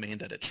from a domain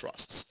that it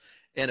trusts.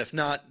 And if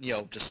not,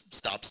 just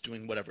stops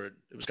doing whatever it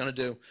was going to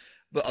do,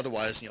 but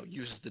otherwise,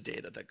 uses the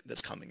data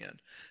that's coming in.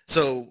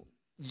 So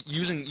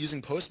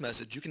using post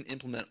message, you can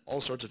implement all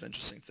sorts of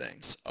interesting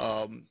things.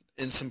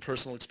 In some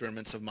personal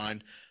experiments of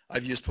mine,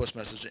 I've used post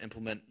message to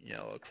implement,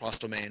 a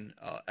cross-domain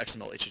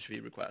XML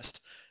HTTP request,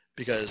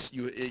 because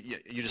you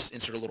just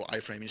insert a little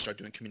iframe and you start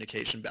doing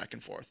communication back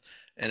and forth,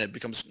 and it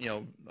becomes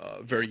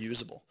very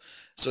usable.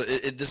 So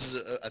this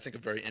is I think a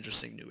very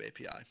interesting new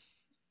API.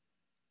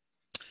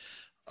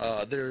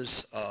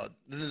 There's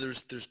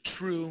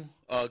true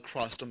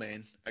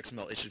cross-domain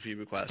XML HTTP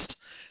request.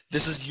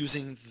 This is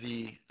using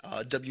the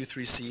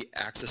W3C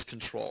access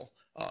control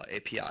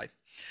API.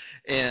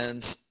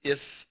 And if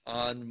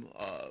on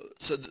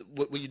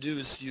what you do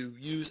is you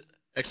use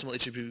XML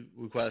HTTP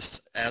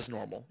requests as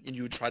normal, and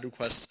you would try to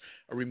request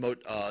a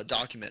remote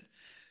document.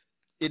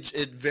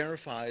 It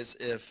verifies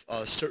if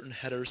certain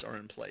headers are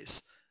in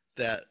place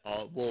that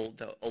will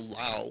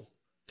allow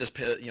this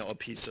a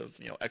piece of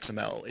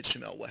XML,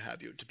 HTML, what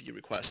have you, to be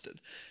requested.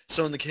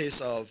 So in the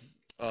case of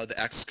the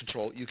access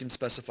control, you can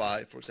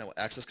specify, for example,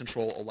 access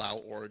control allow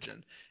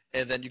origin,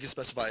 and then you can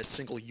specify a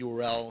single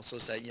URL. So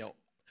say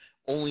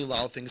only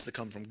allow things to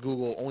come from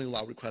Google, only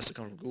allow requests to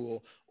come from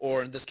Google,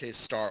 or in this case,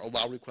 star,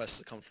 allow requests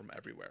to come from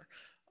everywhere.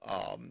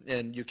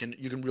 And you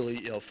can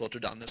really filter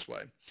down this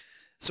way.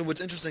 So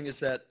what's interesting is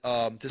that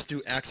this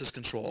new access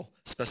control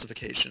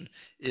specification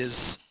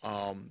is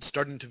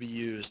starting to be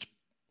used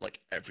like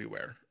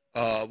everywhere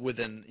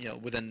within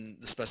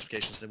the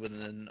specifications and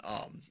within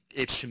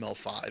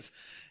HTML5,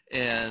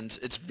 and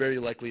it's very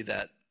likely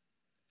that,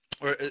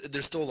 or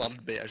there's still a lot of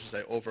debate, I should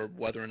say, over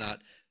whether or not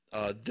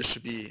this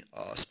should be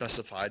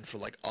specified for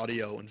like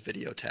audio and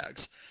video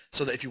tags,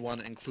 so that if you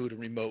want to include a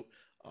remote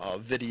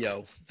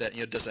video, that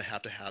does it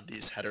have to have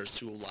these headers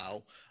to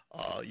allow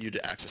you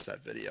to access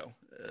that video?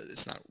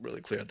 It's not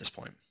really clear at this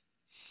point.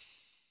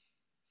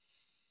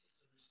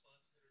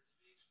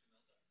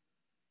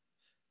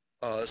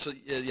 So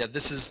yeah,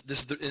 this is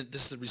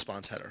the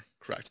response header,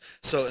 correct?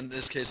 So in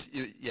this case,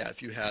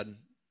 if you had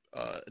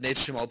an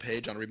HTML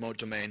page on a remote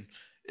domain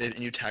and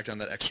you tagged on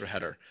that extra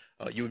header,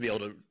 you would be able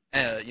to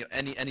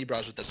any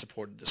browser that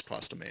supported this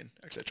cross-domain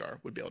XHR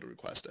would be able to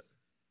request it.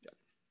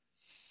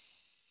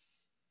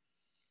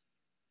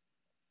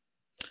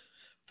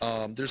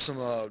 There's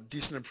some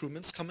decent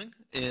improvements coming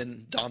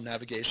in DOM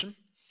navigation.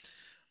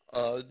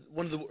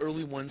 One of the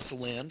early ones to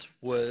land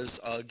was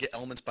get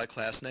elements by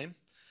class name,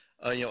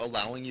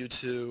 allowing you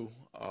to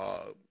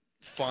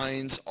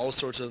find all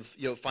sorts of,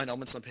 find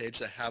elements on a page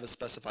that have a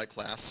specified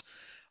class.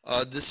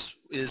 This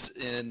is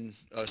in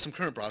some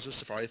current browsers,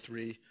 Safari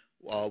 3,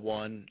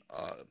 1,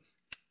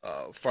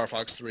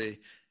 Firefox 3,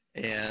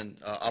 and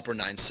Opera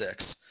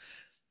 9.6.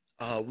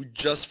 We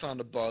just found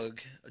a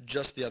bug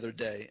just the other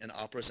day in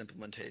Opera's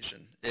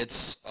implementation.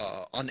 It's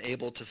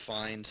unable to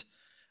find,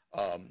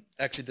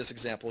 actually this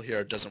example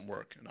here doesn't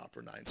work in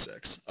Opera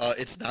 9.6.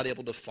 It's not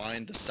able to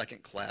find the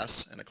second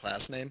class and a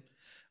class name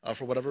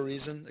for whatever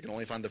reason. It can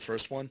only find the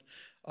first one.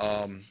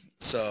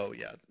 So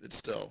yeah, it's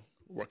still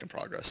a work in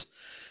progress.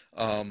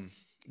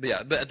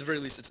 But at the very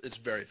least, it's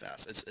very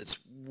fast. It's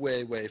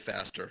way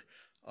faster.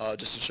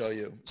 Just to show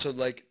you. So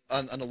like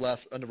on the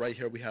left, on the right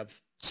here, we have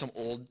some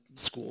old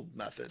school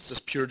methods,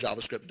 just pure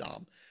JavaScript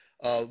DOM.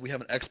 We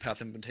have an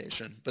XPath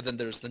implementation, but then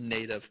there's the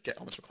native get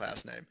elements for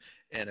class name,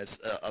 and it's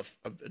a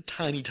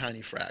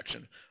tiny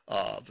fraction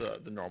of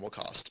the normal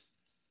cost.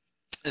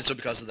 And so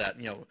because of that,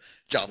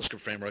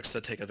 JavaScript frameworks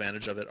that take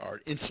advantage of it are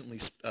instantly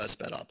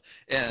sped up,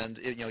 and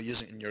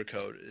using it in your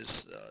code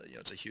is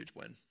it's a huge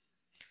win.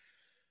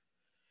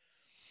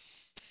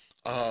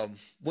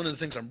 One of the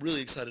things I'm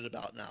really excited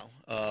about now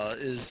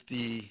is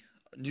the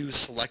new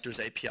selectors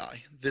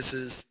API. This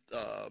is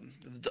the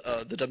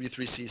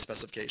W3C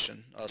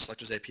specification,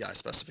 selectors API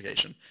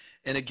specification,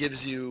 and it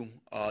gives you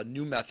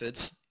new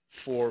methods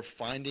for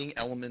finding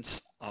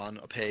elements on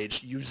a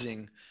page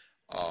using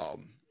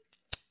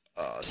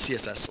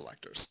CSS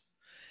selectors.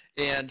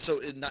 And so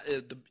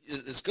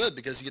it's good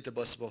because you get the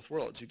best of both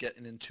worlds. You get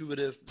an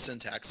intuitive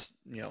syntax.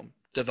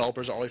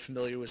 Developers are already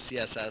familiar with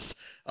CSS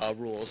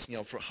rules,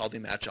 for how they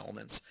match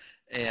elements,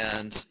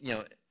 and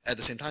at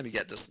the same time you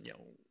get just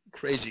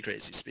crazy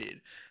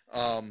speed.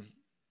 But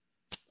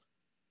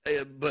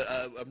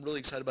I'm really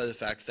excited by the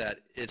fact that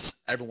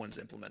everyone's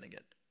implementing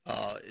it.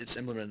 It's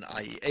implemented in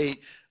IE8,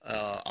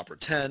 Opera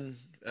 10.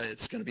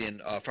 It's going to be in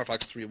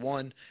Firefox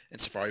 3.1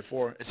 and Safari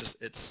 4.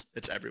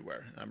 It's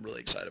everywhere. I'm really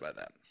excited by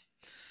that.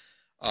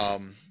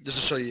 Just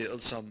to show you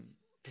some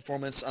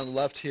performance, on the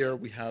left here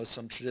we have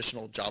some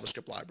traditional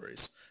JavaScript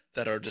libraries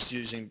that are just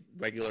using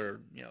regular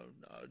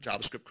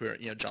JavaScript query,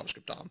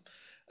 JavaScript DOM.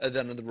 And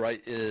then on the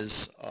right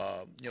is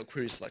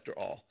query selector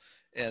all,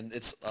 and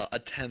it's a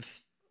tenth.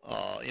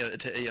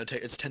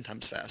 It's 10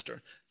 times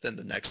faster than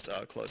the next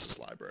closest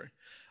library.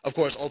 Of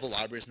course, all the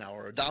libraries now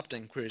are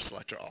adopting query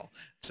selector all,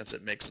 since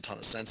it makes a ton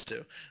of sense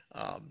to.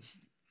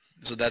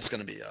 So that's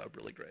going to be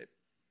really great.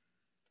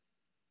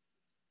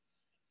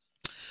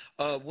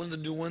 One of the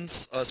new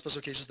ones,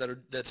 specifications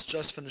that's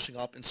just finishing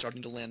up and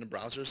starting to land in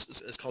browsers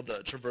is called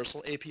the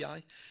Traversal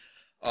API.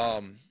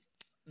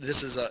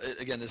 This is a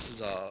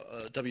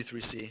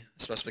W3C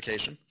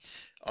specification.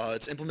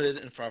 It's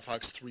implemented in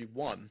Firefox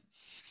 3.1,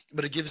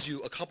 but it gives you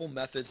a couple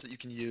methods that you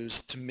can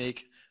use to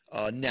make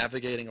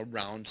navigating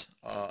around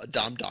a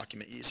DOM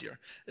document easier.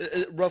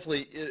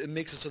 It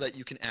makes it so that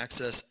you can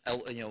access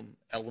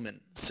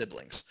element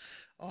siblings,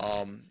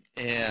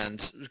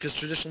 and because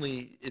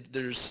traditionally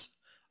there's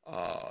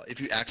if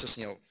you access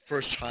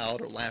first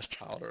child or last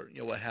child or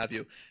what have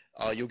you,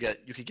 you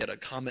could get a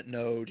comment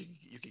node,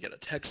 you could get a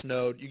text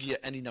node, you could get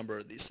any number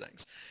of these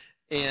things,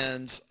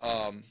 and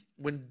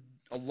when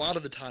a lot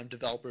of the time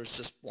developers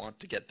just want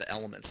to get the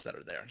elements that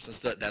are there, since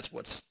that's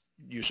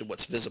usually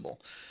what's visible.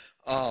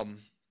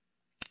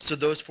 So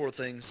those four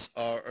things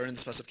are in the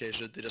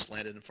specification. They just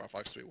landed in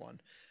Firefox 3.1.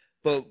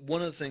 But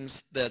one of the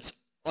things that's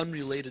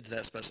unrelated to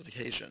that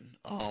specification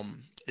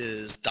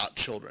is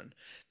 .children.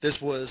 This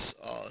was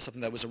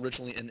something that was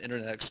originally in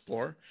Internet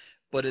Explorer,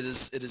 but it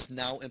is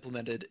now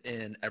implemented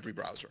in every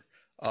browser.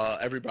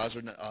 Every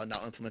browser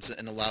now implements it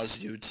and allows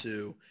you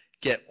to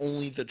get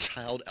only the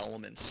child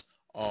elements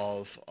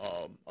of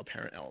a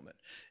parent element.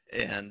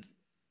 And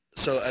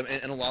so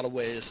in a lot of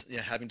ways,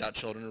 having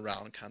 .children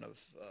around kind of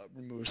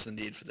removes the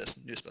need for this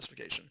new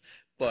specification.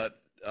 But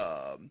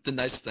the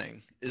nice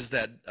thing is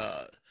that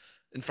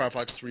in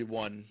Firefox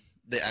 3.1,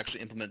 they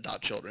actually implement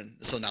 .children,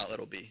 so now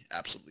it'll be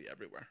absolutely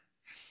everywhere.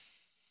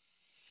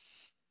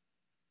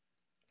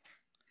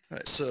 All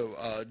right,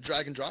 so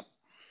drag and drop.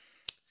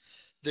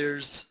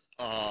 There's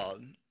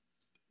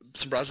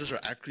some browsers are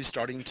actually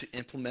starting to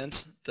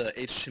implement the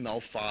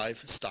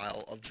HTML5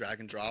 style of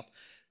drag and drop.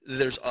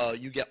 There's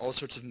you get all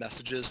sorts of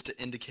messages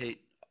to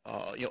indicate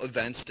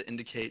events to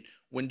indicate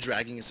when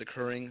dragging is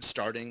occurring,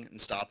 starting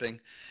and stopping,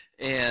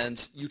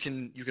 and you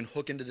can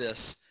hook into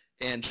this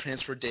and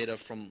transfer data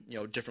from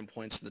different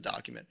points in the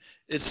document.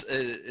 It's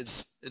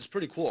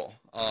pretty cool,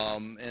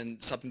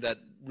 and something that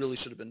really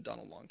should have been done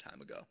a long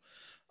time ago.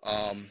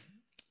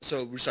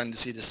 So we're starting to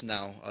see this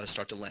now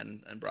start to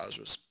land in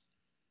browsers.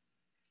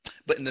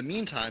 But in the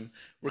meantime,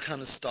 we're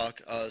kind of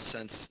stuck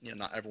since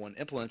not everyone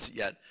implements it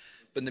yet.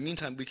 But in the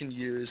meantime, we can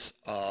use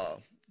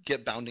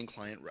get bounding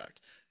client rect.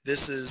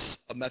 This is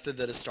a method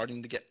that is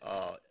starting to get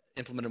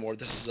implemented more.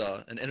 This is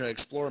an Internet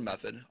Explorer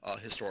method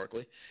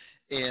historically,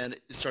 and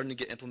it's starting to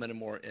get implemented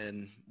more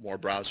in more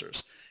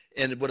browsers.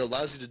 And what it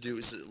allows you to do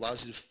is it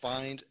allows you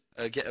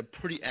to get a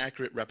pretty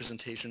accurate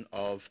representation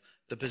of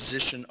the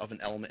position of an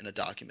element in a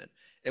document.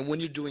 And when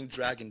you're doing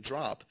drag and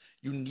drop,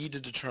 you need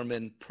to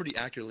determine pretty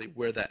accurately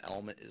where that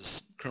element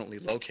is currently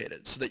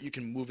located so that you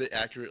can move it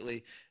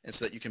accurately and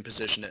so that you can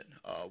position it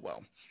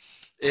well.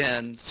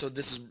 And so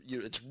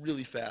it's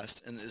really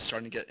fast and it's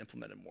starting to get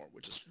implemented more,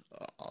 which is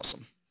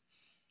awesome.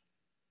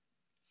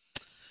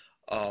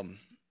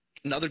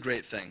 Another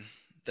great thing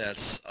that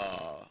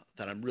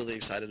I'm really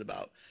excited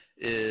about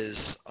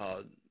is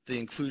the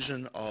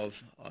inclusion of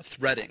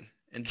threading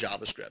in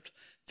JavaScript.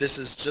 This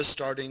is just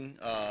starting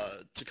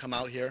to come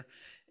out here,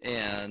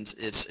 and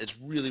it's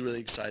really, really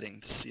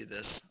exciting to see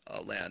this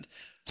land.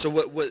 So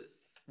what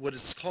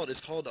it's called?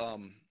 It's called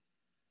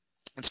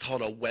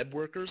a web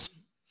workers,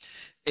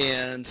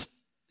 and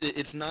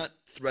it's not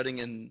threading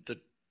in the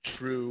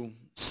true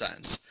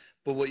sense.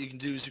 But what you can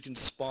do is you can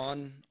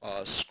spawn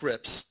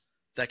scripts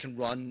that can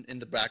run in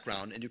the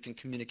background, and you can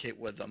communicate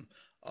with them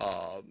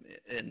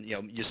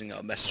using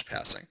message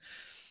passing.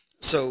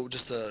 So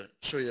just to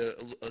show you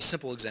a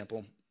simple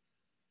example,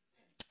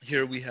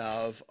 here we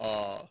have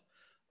a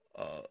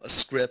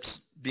script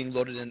being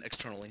loaded in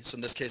externally. So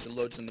in this case, it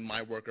loads in the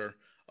myWorker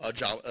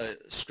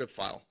script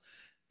file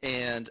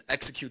and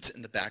executes it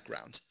in the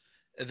background.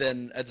 And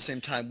then at the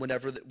same time,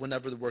 whenever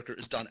the worker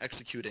is done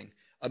executing,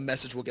 a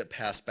message will get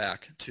passed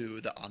back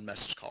to the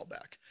onMessage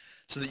callback,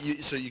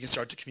 so you can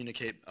start to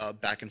communicate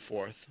back and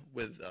forth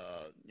with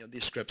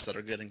these scripts that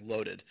are getting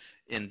loaded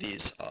in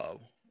these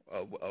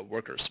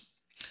workers.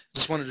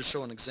 Just wanted to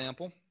show an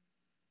example.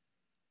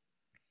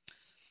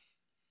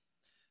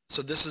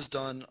 So this is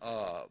done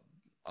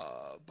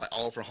by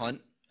Oliver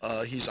Hunt.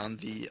 He's on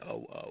the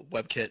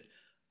WebKit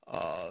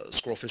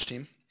Squirrelfish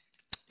team,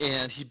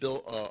 and he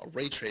built a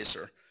ray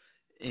tracer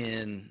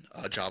in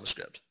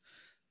JavaScript.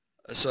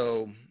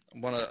 So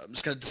I'm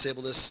just going to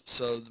disable this.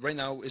 So right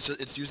now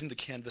it's using the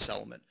canvas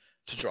element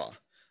to draw.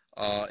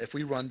 If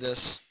we run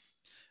this,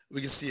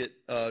 we can see it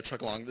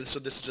truck along. So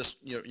this is just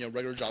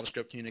regular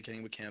JavaScript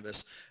communicating with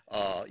Canvas,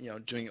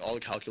 doing all the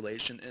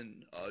calculation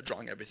and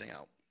drawing everything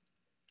out.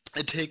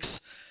 It takes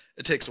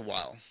a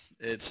while.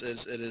 It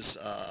is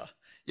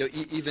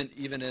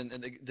even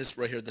in this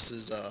right here. This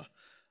is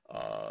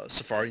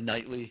Safari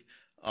Nightly.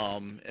 I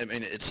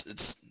mean,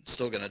 it's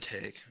still going to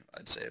take,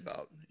 I'd say,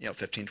 about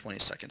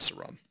 15-20 seconds to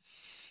run.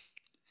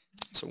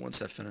 So once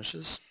that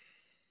finishes,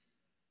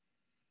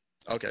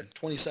 okay,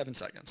 27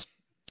 seconds.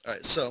 All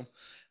right, so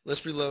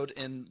let's reload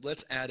and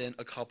let's add in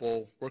a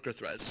couple worker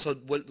threads. So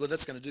what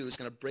that's going to do is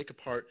going to break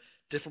apart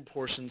different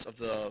portions of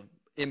the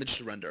image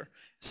to render,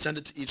 send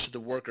it to each of the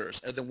workers,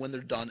 and then when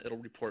they're done, it'll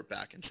report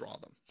back and draw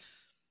them.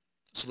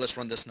 So let's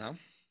run this now.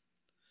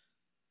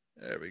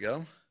 There we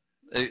go.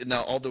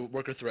 Now all the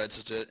worker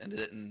threads ended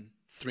it in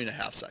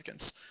 3.5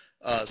 seconds,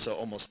 so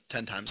almost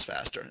 10 times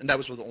faster. And that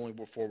was with only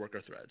 4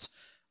 worker threads.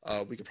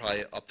 We could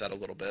probably up that a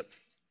little bit.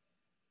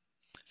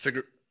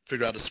 Figure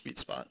out a sweet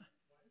spot.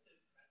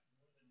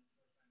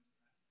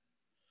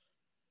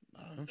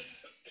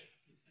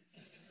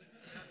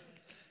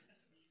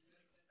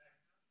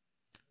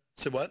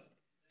 Say what?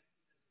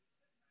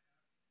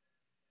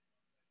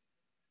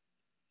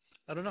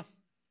 I don't know.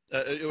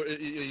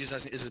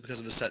 Is it because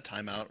of a set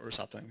timeout or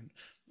something?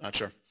 Not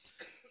sure.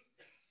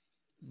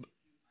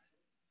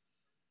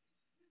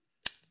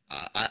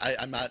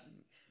 I'm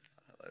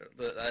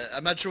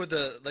not sure what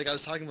I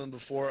was talking with him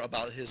before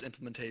about his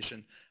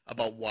implementation,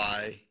 about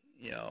why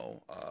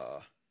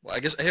well, I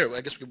guess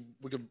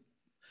we could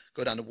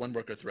go down to 1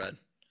 worker thread.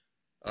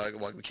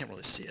 Well, we can't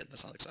really see it.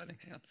 That's not exciting.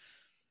 Hang on.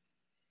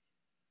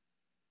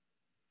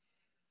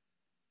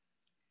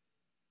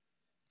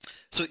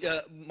 So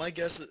yeah, my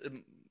guess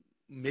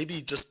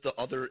maybe just the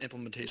other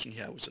implementation he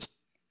had was just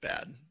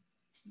bad,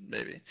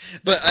 maybe.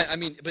 But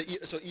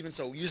so even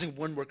so, using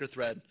 1 worker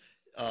thread,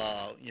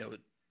 it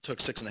took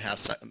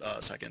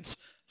 6.5 seconds.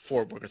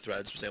 4 worker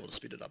threads was able to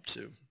speed it up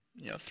to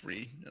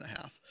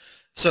 3.5.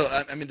 So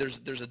I mean,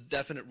 there's a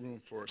definite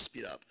room for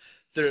speed up.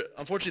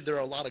 Unfortunately, there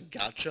are a lot of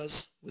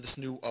gotchas with this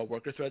new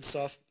worker thread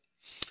stuff.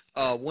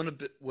 One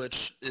of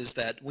which is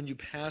that when you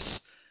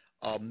pass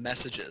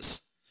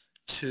messages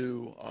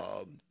to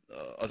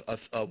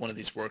one of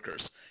these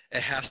workers,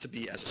 it has to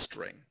be as a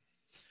string.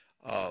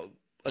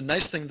 A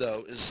nice thing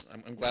though is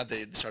I'm glad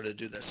they started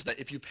to do this. That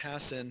if you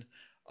pass in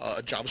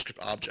a JavaScript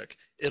object,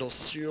 it'll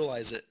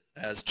serialize it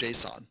as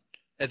JSON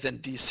and then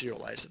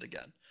deserialize it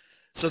again.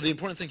 So the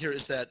important thing here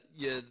is that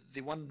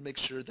they wanted to make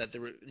sure that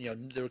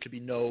there could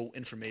be no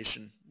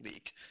information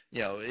leak,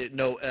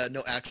 no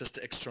access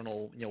to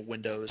external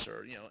windows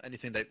or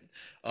anything that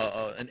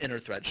an inner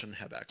thread shouldn't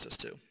have access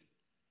to.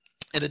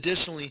 And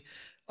additionally,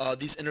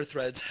 these inner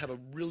threads have a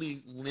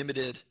really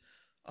limited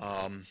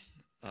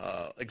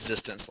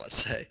existence.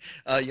 Let's say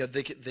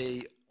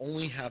they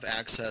only have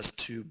access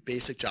to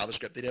basic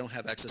JavaScript. They don't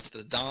have access to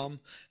the DOM.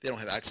 They don't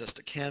have access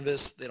to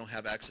Canvas. They don't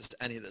have access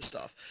to any of this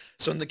stuff.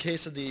 So in the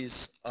case of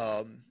these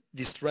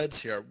threads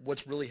here,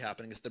 what's really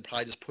happening is they're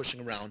probably just pushing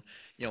around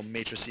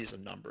matrices of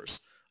numbers.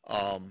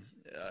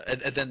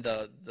 And then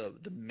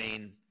the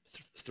main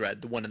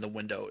thread, the one in the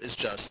window, is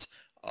just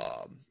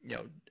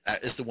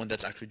is the one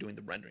that's actually doing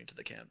the rendering to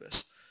the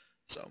canvas.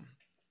 So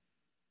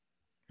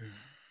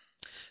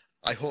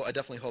I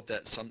definitely hope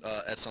that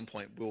at some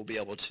point we'll be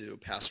able to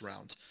pass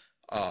around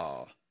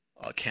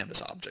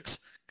canvas objects,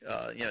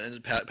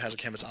 and pass a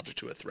canvas object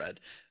to a thread,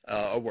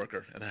 a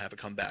worker, and then have it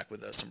come back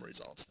with some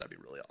results. That'd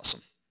be really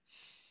awesome.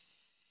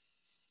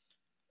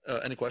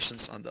 Any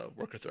questions on the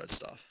worker thread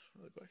stuff,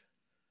 really quick?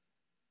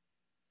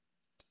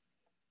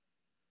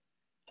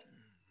 All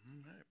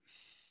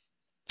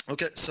right.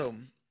 Okay, so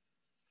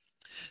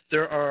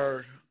there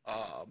are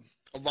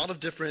a lot of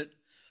different,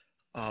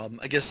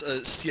 I guess,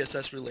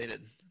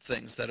 CSS-related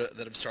things that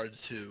have started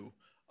to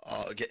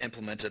get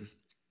implemented,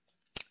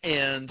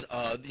 and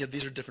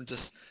these are different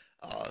just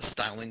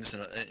stylings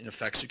and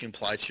effects you can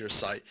apply to your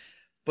site.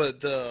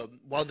 But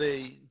while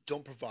they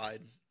don't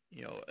provide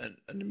an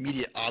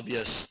immediate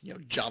obvious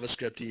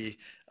JavaScript-y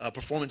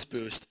performance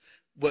boost,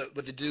 what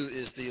they do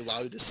is they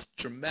allow you to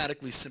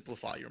dramatically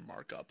simplify your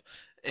markup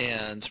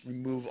and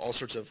remove all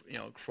sorts of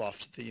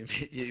cruft that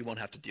you won't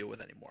have to deal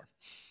with anymore.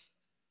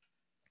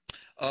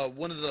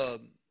 One of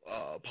the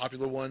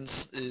popular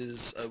ones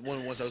is one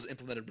of the ones that was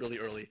implemented really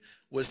early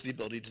was the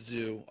ability to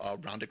do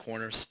rounded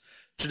corners.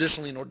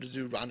 Traditionally, in order to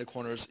do rounded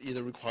corners,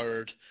 either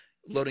required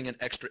loading in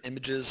extra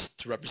images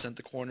to represent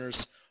the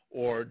corners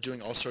or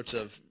doing all sorts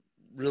of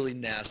really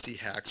nasty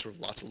hacks with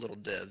lots of little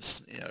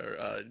divs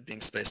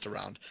being spaced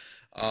around.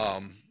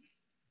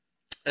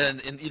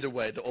 And in either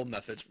way, the old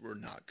methods were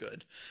not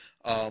good.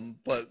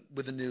 But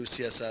with the new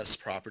CSS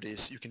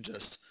properties, you can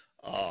just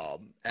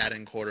add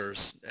in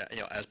corners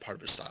as part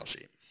of your style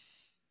sheet.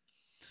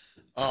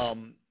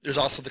 There's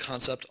also the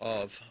concept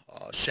of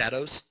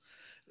shadows.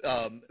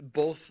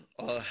 Both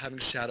having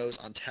shadows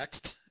on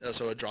text,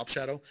 so a drop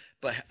shadow,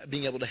 but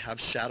being able to have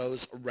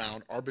shadows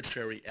around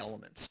arbitrary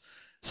elements.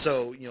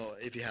 So,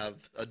 if you have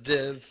a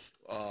div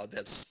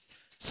that's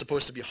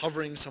supposed to be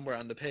hovering somewhere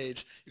on the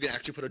page, you can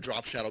actually put a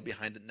drop shadow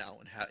behind it now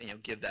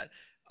and give that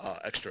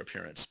extra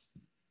appearance.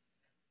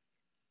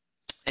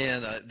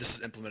 And this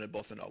is implemented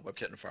both in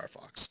WebKit and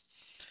Firefox.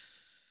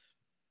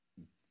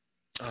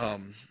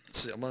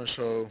 Let's see,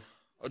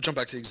 I'll jump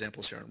back to the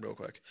examples here real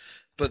quick.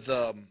 But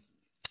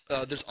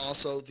there's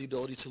also the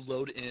ability to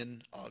load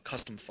in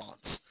custom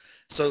fonts.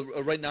 So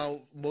right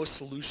now, most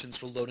solutions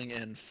for loading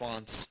in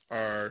fonts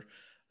are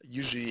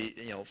usually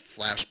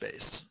Flash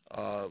based,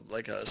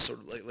 like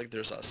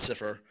there's a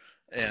Cipher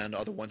and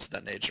other ones of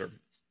that nature,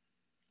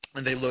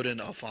 and they load in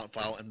a font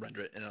file and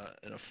render it in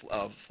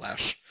a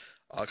Flash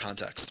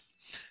context.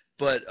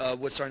 But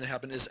what's starting to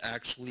happen is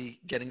actually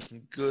getting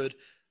some good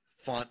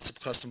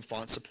custom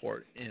font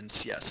support in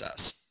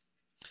CSS.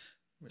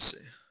 Let me see.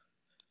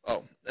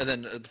 Oh, and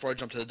then before I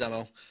jump to the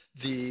demo,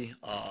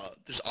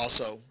 there's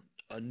also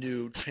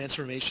new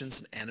transformations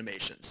and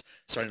animations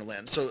starting to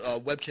land. So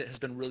WebKit has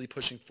been really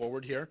pushing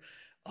forward here,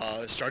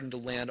 starting to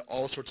land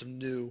all sorts of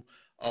new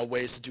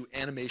ways to do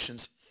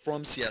animations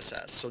from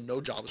CSS, so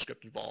no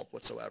JavaScript involved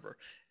whatsoever.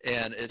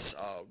 And it's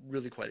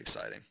really quite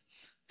exciting.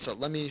 So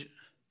let me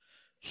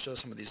show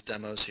some of these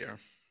demos here.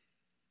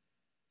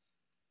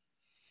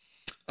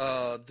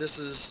 This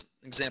is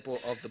an example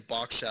of the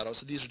box shadow.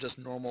 So these are just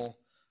normal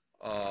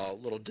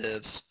little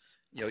divs.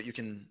 You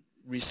can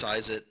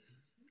resize it,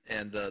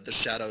 and the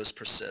shadows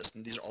persist.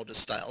 And these are all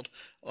just styled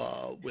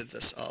with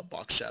this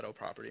box shadow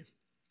property.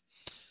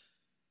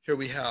 Here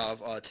we have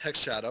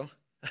text shadow.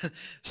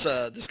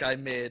 So this guy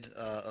made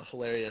a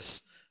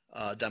hilarious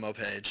demo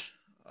page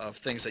of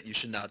things that you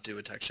should not do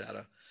with text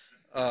shadow.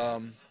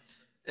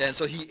 And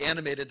so he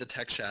animated the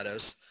text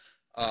shadows,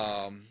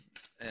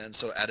 and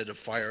so added a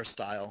fire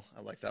style.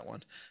 I like that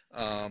one.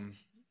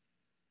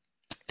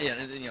 Yeah,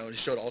 and he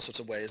showed all sorts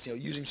of ways.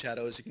 Using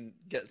shadows, you can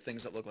get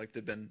things that look like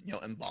they've been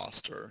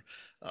embossed or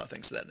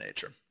things of that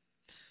nature.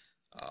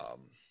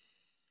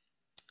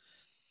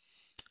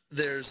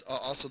 There's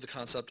also the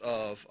concept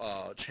of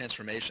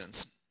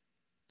transformations.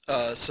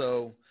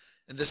 So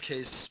in this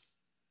case,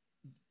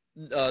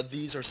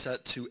 these are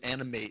set to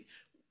animate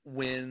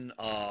when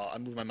I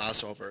move my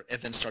mouse over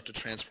and then start to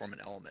transform an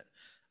element.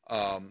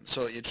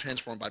 So you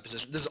transform by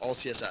position. This is all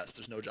CSS.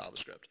 There's no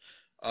JavaScript.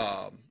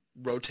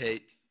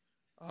 Rotate,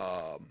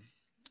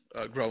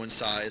 grow in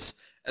size,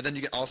 and then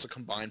you can also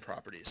combine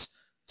properties.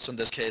 So in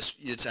this case,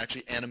 it's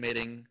actually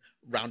animating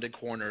rounded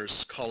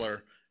corners,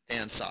 color,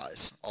 and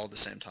size all at the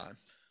same time.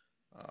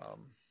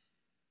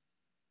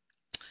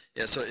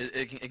 Yeah, so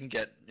it can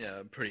get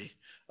pretty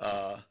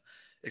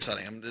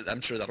exciting.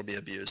 I'm sure that'll be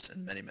abused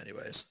in many, many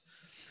ways.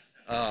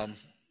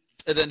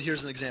 And then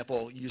here's an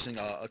example using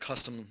a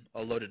custom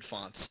loaded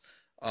fonts.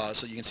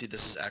 So you can see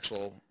this is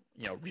actual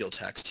real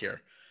text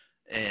here,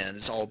 and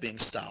it's all being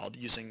styled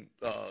using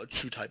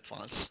true type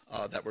fonts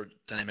that were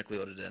dynamically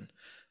loaded in.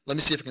 Let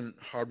me see if I can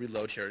hard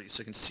reload here so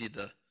you can see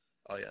the.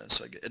 Oh yeah,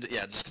 so it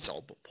just gets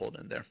all pulled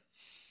in there.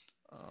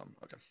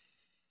 Okay.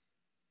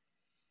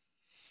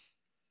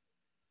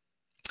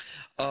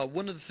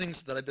 One of the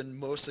things that I've been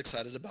most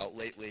excited about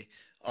lately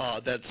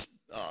that's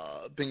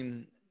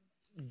been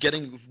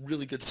getting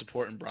really good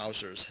support in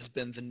browsers has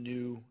been the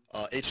new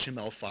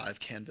HTML5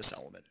 canvas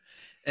element.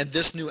 And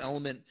this new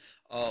element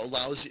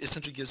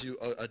essentially gives you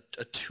a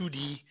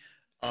 2D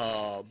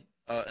uh,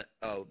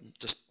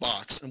 just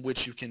box in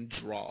which you can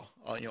draw,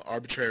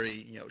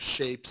 arbitrary,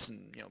 shapes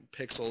and,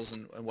 pixels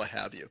and what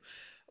have you.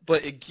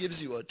 But it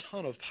gives you a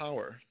ton of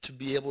power to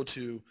be able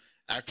to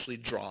actually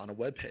draw on a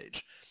web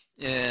page.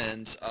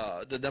 And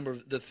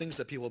the things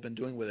that people have been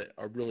doing with it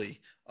are really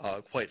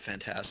quite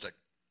fantastic.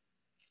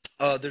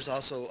 There's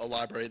also a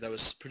library that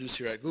was produced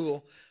here at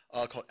Google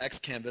called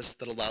XCanvas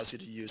that allows you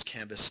to use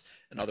Canvas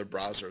in other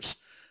browsers.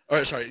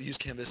 Or sorry, use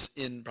Canvas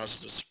in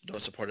browsers that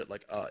don't support it,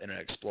 like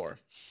Internet Explorer.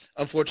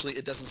 Unfortunately,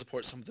 it doesn't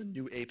support some of the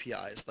new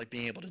APIs, like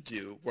being able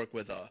to work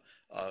with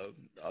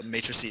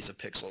matrices of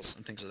pixels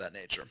and things of that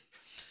nature.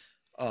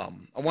 I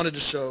wanted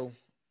to show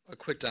a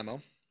quick demo.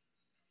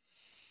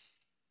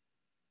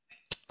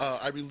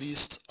 I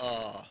released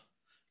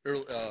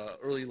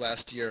early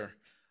last year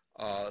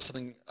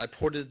I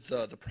ported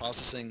the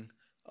processing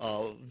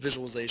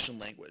visualization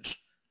language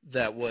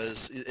that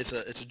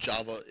it's a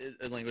Java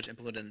a language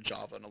implemented in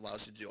Java and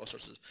allows you to do all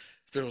sorts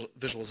of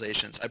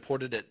visualizations. I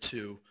ported it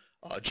to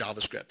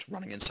JavaScript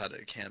running inside of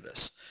a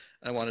canvas.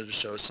 And I wanted to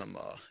show some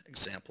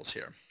examples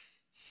here.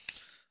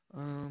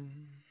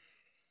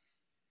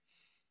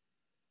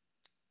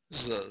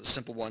 This is a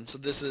simple one. So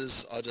this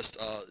is just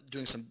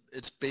doing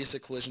it's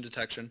basic collision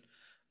detection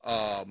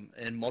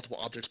and multiple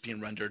objects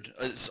being rendered.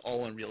 It's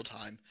all in real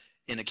time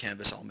in a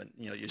canvas element,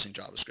 using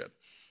JavaScript.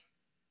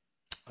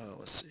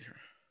 Let's see here.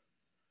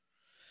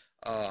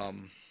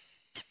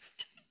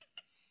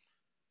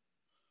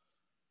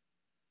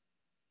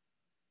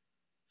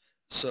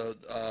 So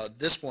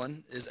this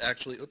one is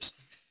actually,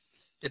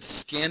 it's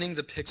scanning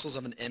the pixels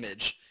of an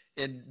image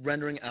and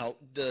rendering out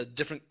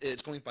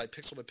it's going by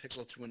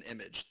pixel through an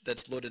image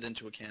that's loaded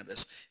into a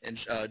canvas and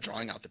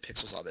drawing out the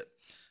pixels of it.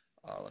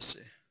 Let's see.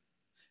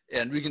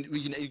 And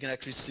you can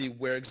actually see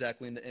where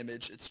exactly in the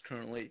image it's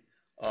currently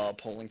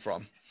pulling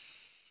from.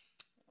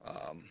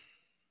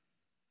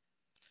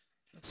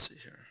 Let's see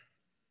here.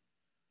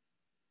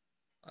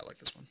 I like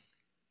this one.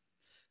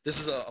 This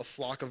is a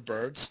flock of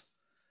birds.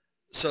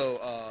 So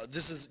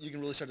you can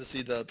really start to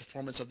see the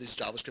performance of these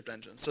JavaScript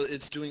engines. So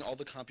it's doing all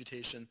the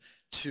computation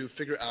to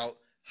figure out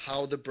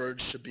how the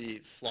birds should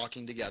be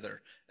flocking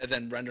together and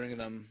then rendering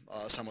them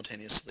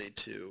simultaneously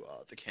to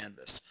the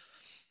canvas.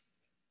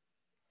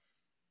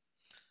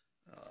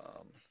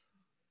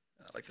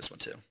 I like this one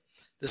too.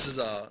 This is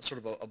sort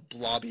of a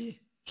blobby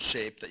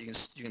shape that you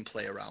can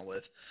play around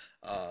with.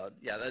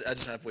 Yeah, I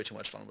just have way too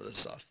much fun with this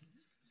stuff.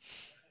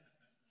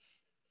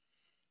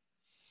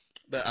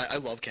 But I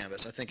love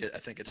Canvas. I think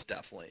it's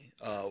definitely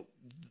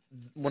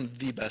one of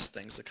the best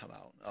things to come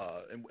out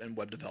in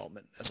web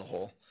development as a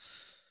whole.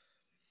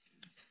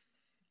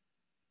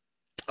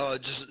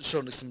 Just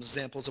showing some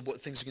examples of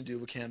what things you can do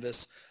with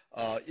Canvas.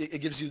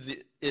 It gives you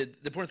the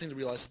important thing to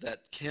realize is that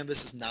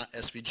Canvas is not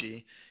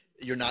SVG.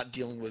 You're not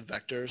dealing with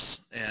vectors,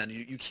 and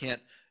you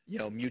can't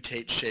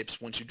mutate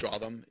shapes once you draw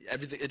them.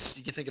 Everything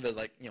you can think of it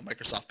like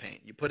Microsoft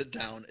Paint. You put it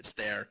down, it's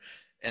there,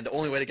 and the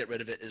only way to get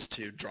rid of it is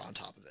to draw on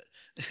top of it.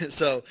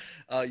 So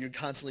you're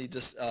constantly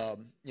just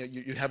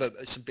you have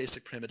some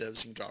basic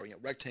primitives. You can draw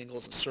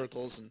rectangles and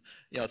circles and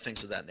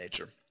things of that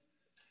nature.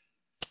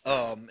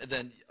 And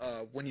then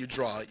when you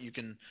draw, you're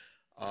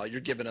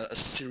given a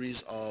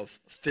series of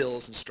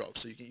fills and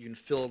strokes. So you can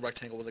fill a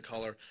rectangle with a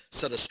color,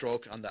 set a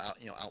stroke on the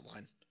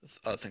outline,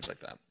 things like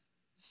that.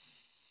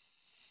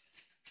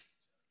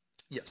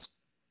 Yes.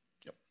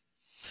 Yep.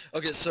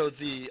 Okay. So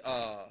the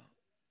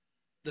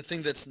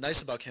thing that's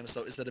nice about Canvas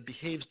though is that it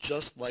behaves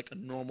just like a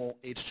normal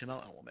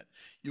HTML element.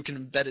 You can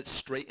embed it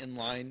straight in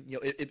line.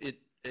 It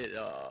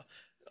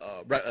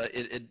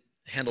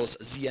handles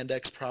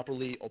z-index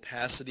properly,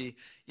 opacity.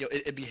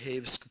 It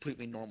behaves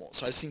completely normal.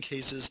 So I've seen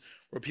cases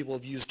where people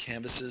have used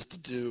canvases to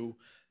do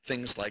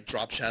things like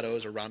drop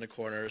shadows or rounded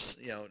corners.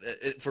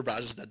 For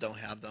browsers that don't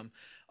have them,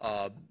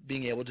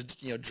 being able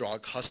to draw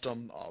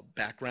custom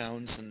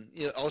backgrounds and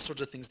all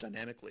sorts of things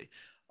dynamically.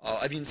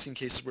 I've even seen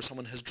cases where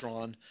someone has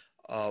drawn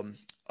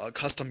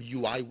custom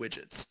UI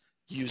widgets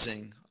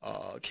using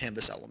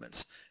Canvas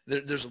elements.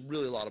 There's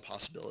really a lot of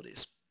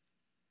possibilities.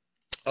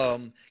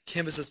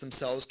 Canvases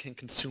themselves can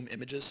consume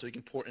images, so you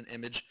can port an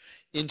image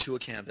into a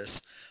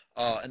canvas.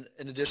 And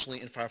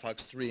additionally, in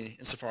Firefox 3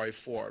 and Safari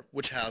 4,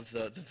 which have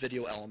the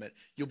video element,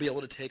 you'll be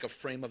able to take a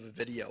frame of a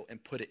video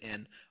and put it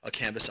in a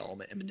canvas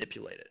element and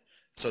manipulate it.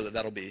 So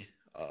that'll be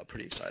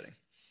pretty exciting.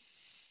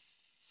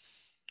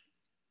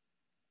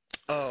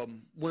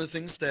 One of the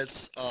things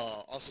that's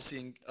also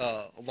seeing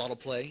a lot of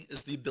play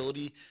is the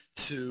ability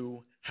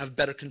to have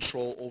better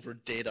control over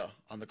data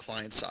on the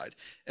client side.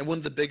 And one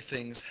of the big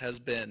things has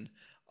been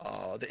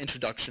the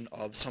introduction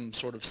of some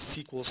sort of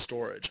SQL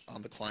storage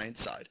on the client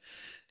side.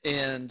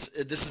 And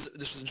this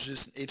was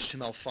introduced in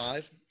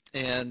HTML5,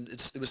 and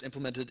it was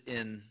implemented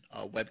in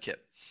WebKit.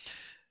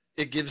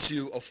 It gives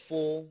you a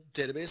full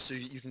database, so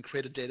you can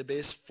create a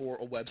database for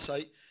a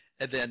website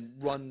and then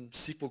run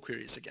SQL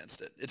queries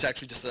against it. It's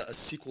actually just a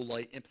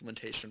SQLite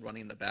implementation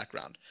running in the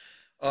background.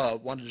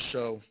 wanted to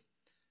show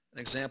an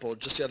example.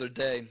 Just the other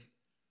day,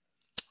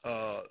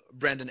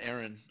 Brandon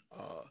Aaron,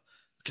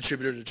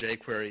 contributor to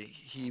jQuery,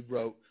 he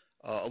wrote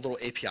a little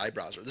API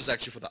browser. This is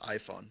actually for the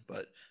iPhone,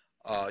 but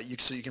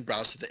so you can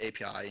browse through the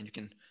API and you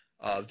can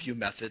view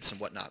methods and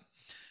whatnot.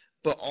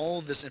 But all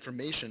of this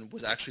information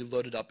was actually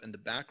loaded up in the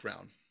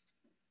background,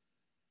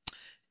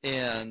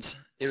 and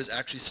it was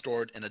actually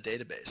stored in a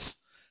database.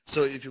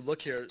 So if you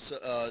look here,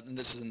 and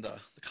this is in the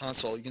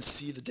console, you can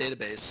see the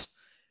database,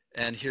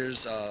 and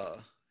here's,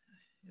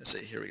 let's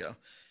see, here we go.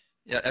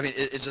 Yeah, I mean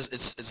it's just a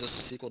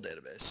SQL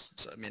database.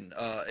 So I mean,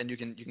 and you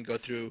can go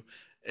through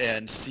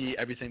and see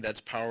everything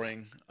that's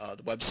powering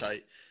the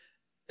website.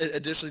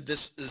 Additionally,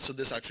 this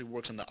actually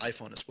works on the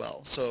iPhone as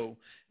well. So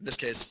in this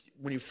case,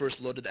 when you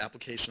first loaded the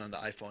application on the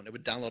iPhone, it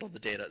would download all the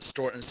data,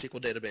 store it in a SQL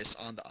database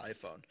on the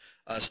iPhone,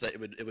 so that it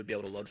would be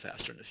able to load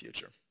faster in the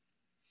future.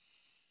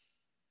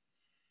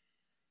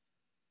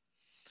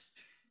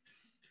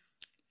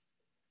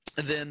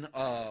 And then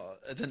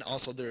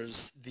also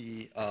there's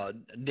the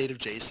native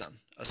JSON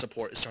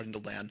support is starting to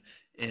land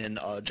in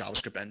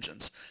JavaScript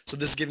engines. So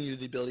this is giving you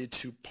the ability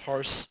to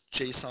parse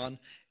JSON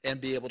and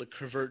be able to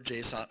convert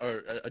JSON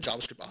or a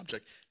JavaScript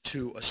object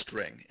to a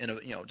string in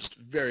just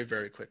very,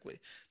 very quickly.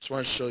 Just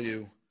want to show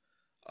you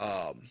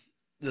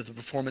the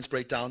performance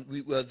breakdown.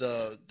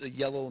 The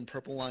yellow and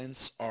purple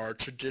lines are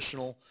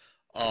traditional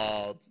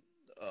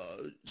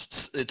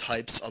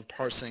types of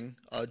parsing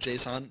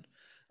JSON.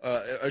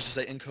 I should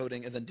say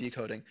encoding and then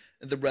decoding.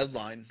 And the red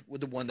line,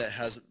 with the one that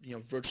has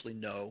virtually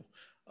no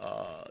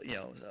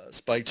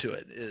spike to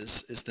it,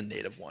 is the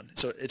native one.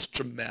 So it's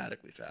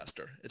dramatically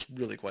faster. It's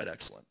really quite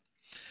excellent.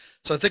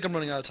 So I think I'm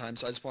running out of time,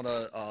 so I just want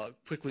to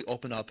quickly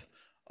open up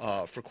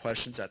for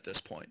questions at this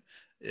point,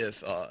 if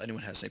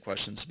anyone has any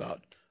questions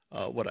about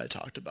what I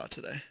talked about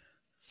today.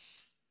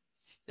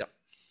 Yep.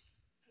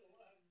 So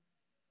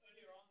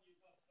earlier on you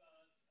talked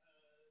about the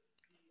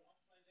optimizations that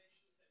can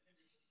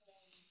be performed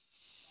by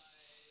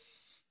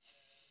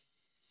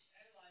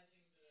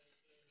analyzing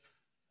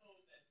the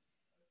code that,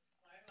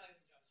 by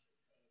analyzing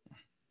JavaScript code.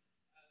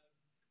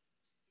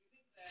 Do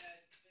you think that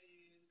there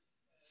is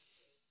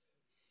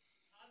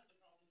part of the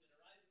problem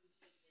that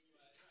arises when you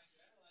are trying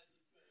to analyze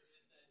this code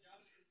is that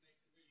JavaScript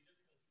makes it really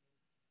difficult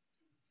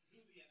to do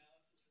the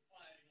analysis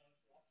required in order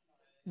to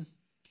optimize sections.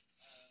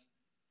 Now,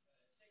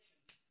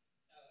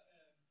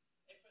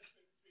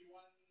 ECMAScript 3.1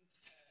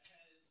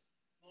 has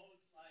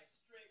modes like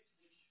strict,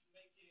 which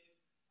make it,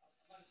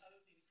 amongst other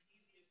things,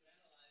 easier to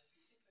analyze.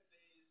 Do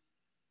you think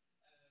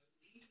that there is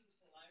reasons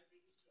for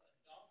libraries to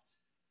adopt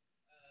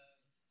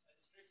a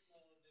strict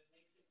mode that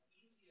makes it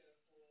easier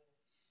for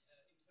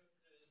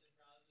interpreters and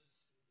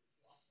browsers to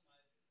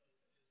optimize the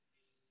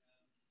code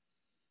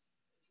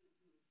that is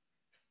being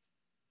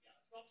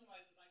to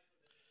optimize the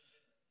bytecode that is being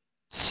generated?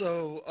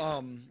 So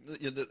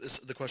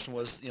the question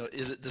was,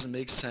 does it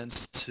make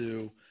sense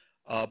to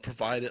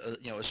provide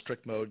a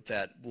strict mode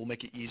that will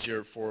make it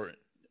easier for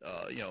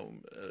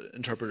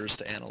interpreters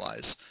to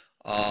analyze,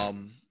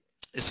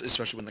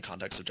 especially in the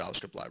context of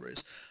JavaScript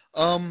libraries?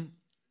 I'm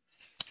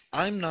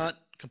not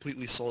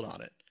completely sold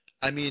on it.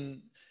 I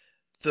mean,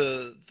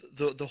 the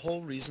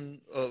whole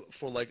reason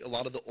for like a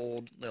lot of the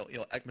old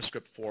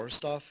ECMAScript 4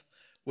 stuff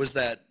was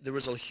that there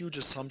was a huge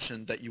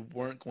assumption that you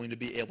weren't going to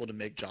be able to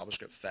make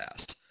JavaScript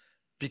fast,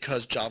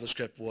 because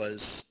JavaScript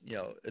was,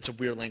 it's a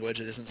weird language.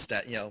 It isn't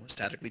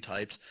statically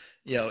typed.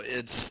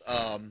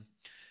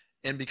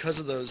 And because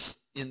of those,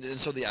 and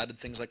so they added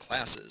things like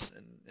classes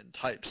and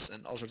types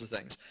and all sorts of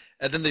things.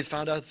 And then they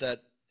found out that,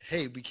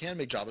 hey, we can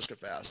make JavaScript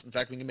fast. In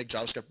fact, we can make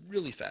JavaScript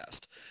really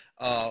fast.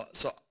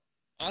 So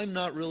I'm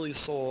not really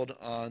sold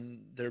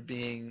on there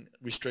being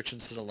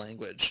restrictions to the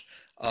language,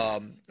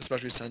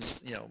 especially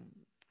since,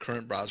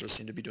 current browsers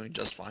seem to be doing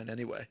just fine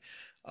anyway.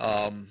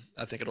 I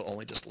think it'll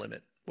only just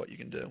limit what you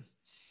can do.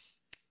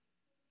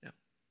 Yeah.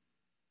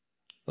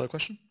 Another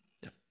question?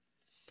 Yeah.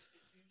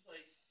 It seems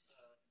like,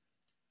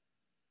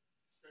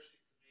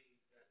 especially for me,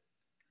 that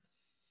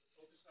the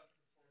focus on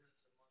performance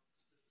amongst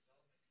the development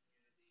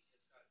community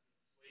has gotten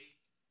way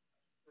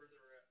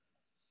further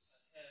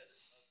ahead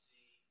of the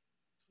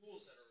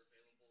tools that are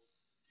available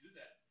to do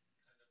that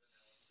kind of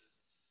analysis.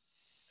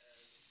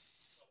 As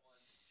someone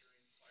steering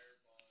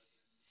Firebug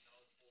and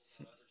knowledgeable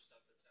about other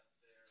stuff that's out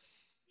there,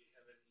 do you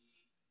have any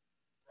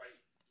bright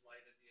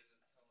light at the end of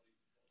the tunnel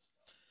you can tell us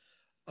about?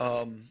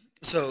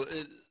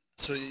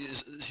 So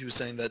he was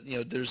saying that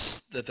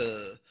that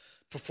the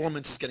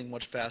performance is getting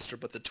much faster,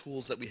 but the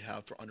tools that we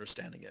have for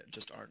understanding it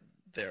just aren't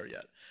there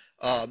yet.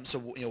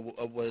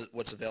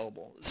 What's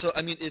available? So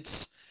I mean,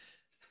 it's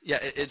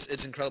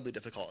incredibly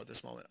difficult at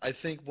this moment. I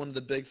think one of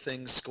the big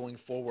things going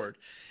forward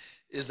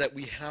is that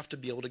we have to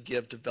be able to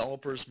give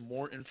developers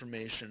more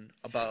information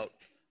about,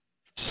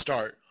 to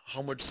start,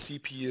 how much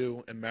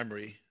CPU and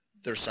memory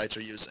their sites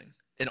are using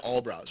in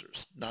all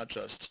browsers, not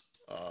just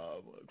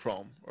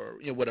Chrome or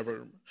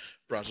whatever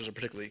browsers are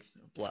particularly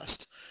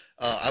blessed.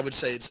 I would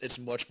say it's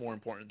much more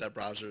important that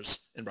browsers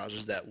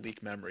that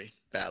leak memory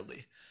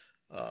badly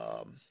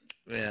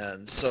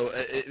And so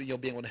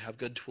being able to have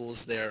good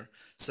tools there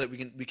so that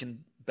we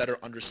can better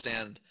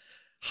understand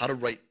how to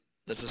write,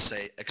 let's just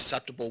say,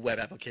 acceptable web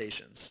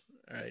applications.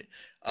 All right,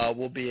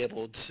 we'll be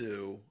able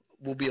to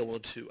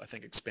I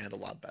think expand a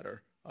lot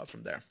better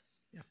from there.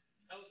 Yeah.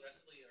 How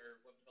aggressively are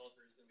web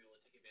developers going to be able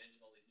to take advantage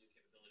of all these new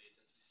capabilities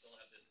since we still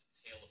have this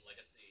tail of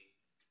legacy?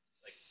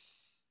 Like,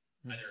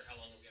 either how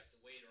long do we have to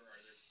wait, or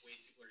are there ways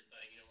people are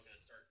deciding, we're going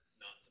to start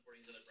not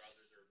supporting these other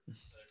browsers or other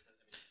kinds? I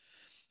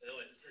mean,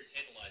 otherwise it's very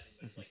tantalizing,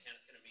 but it's like,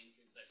 can a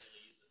mainstream site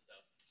really use this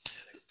stuff in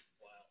the next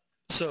while?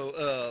 So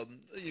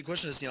your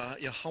question is,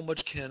 how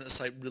much can a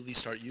site really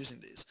start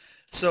using these?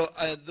 So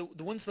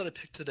the ones that I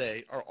picked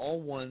today are all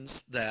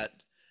ones that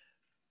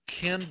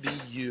can be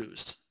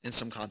used in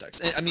some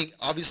context. I mean,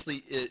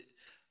 obviously,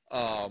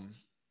 um,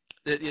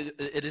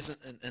 it isn't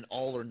an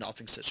all or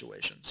nothing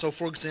situation. So,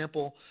 for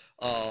example,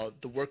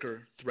 the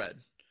worker thread,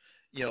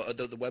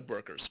 the web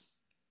workers,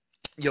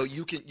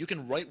 you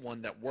can write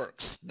one that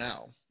works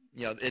now.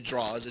 It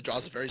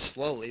draws very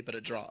slowly, but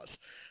it draws.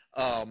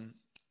 Um,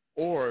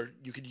 or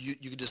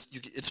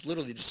it's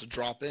literally just a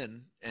drop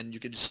in, and you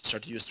could just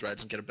start to use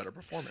threads and get a better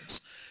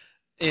performance.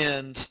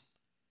 And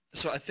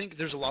so I think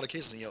there's a lot of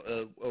cases,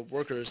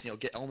 workers,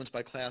 get elements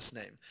by class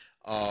name,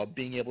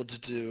 being able to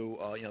do,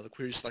 the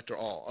query selector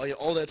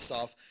all that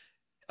stuff.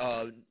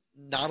 Uh,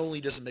 Not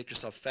only does it make your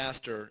stuff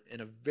faster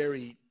in a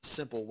very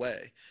simple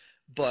way,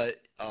 but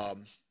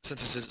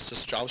since it's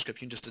just JavaScript, you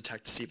can just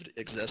detect to see if it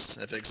exists.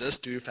 And if it exists,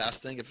 do your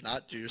fast thing. If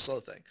not, do your slow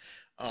thing.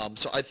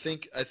 So I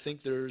think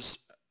there's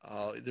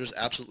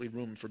absolutely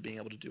room for being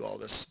able to do all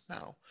this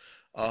now.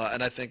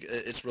 And I think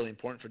it's really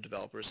important for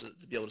developers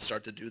to be able to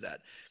start to do that,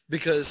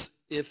 because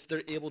if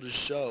they're able to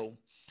show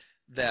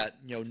that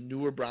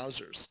newer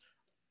browsers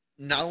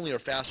not only are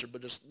faster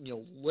but just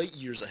light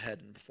years ahead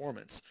in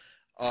performance,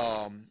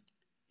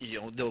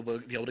 they'll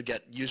be able to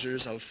get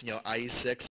users of IE6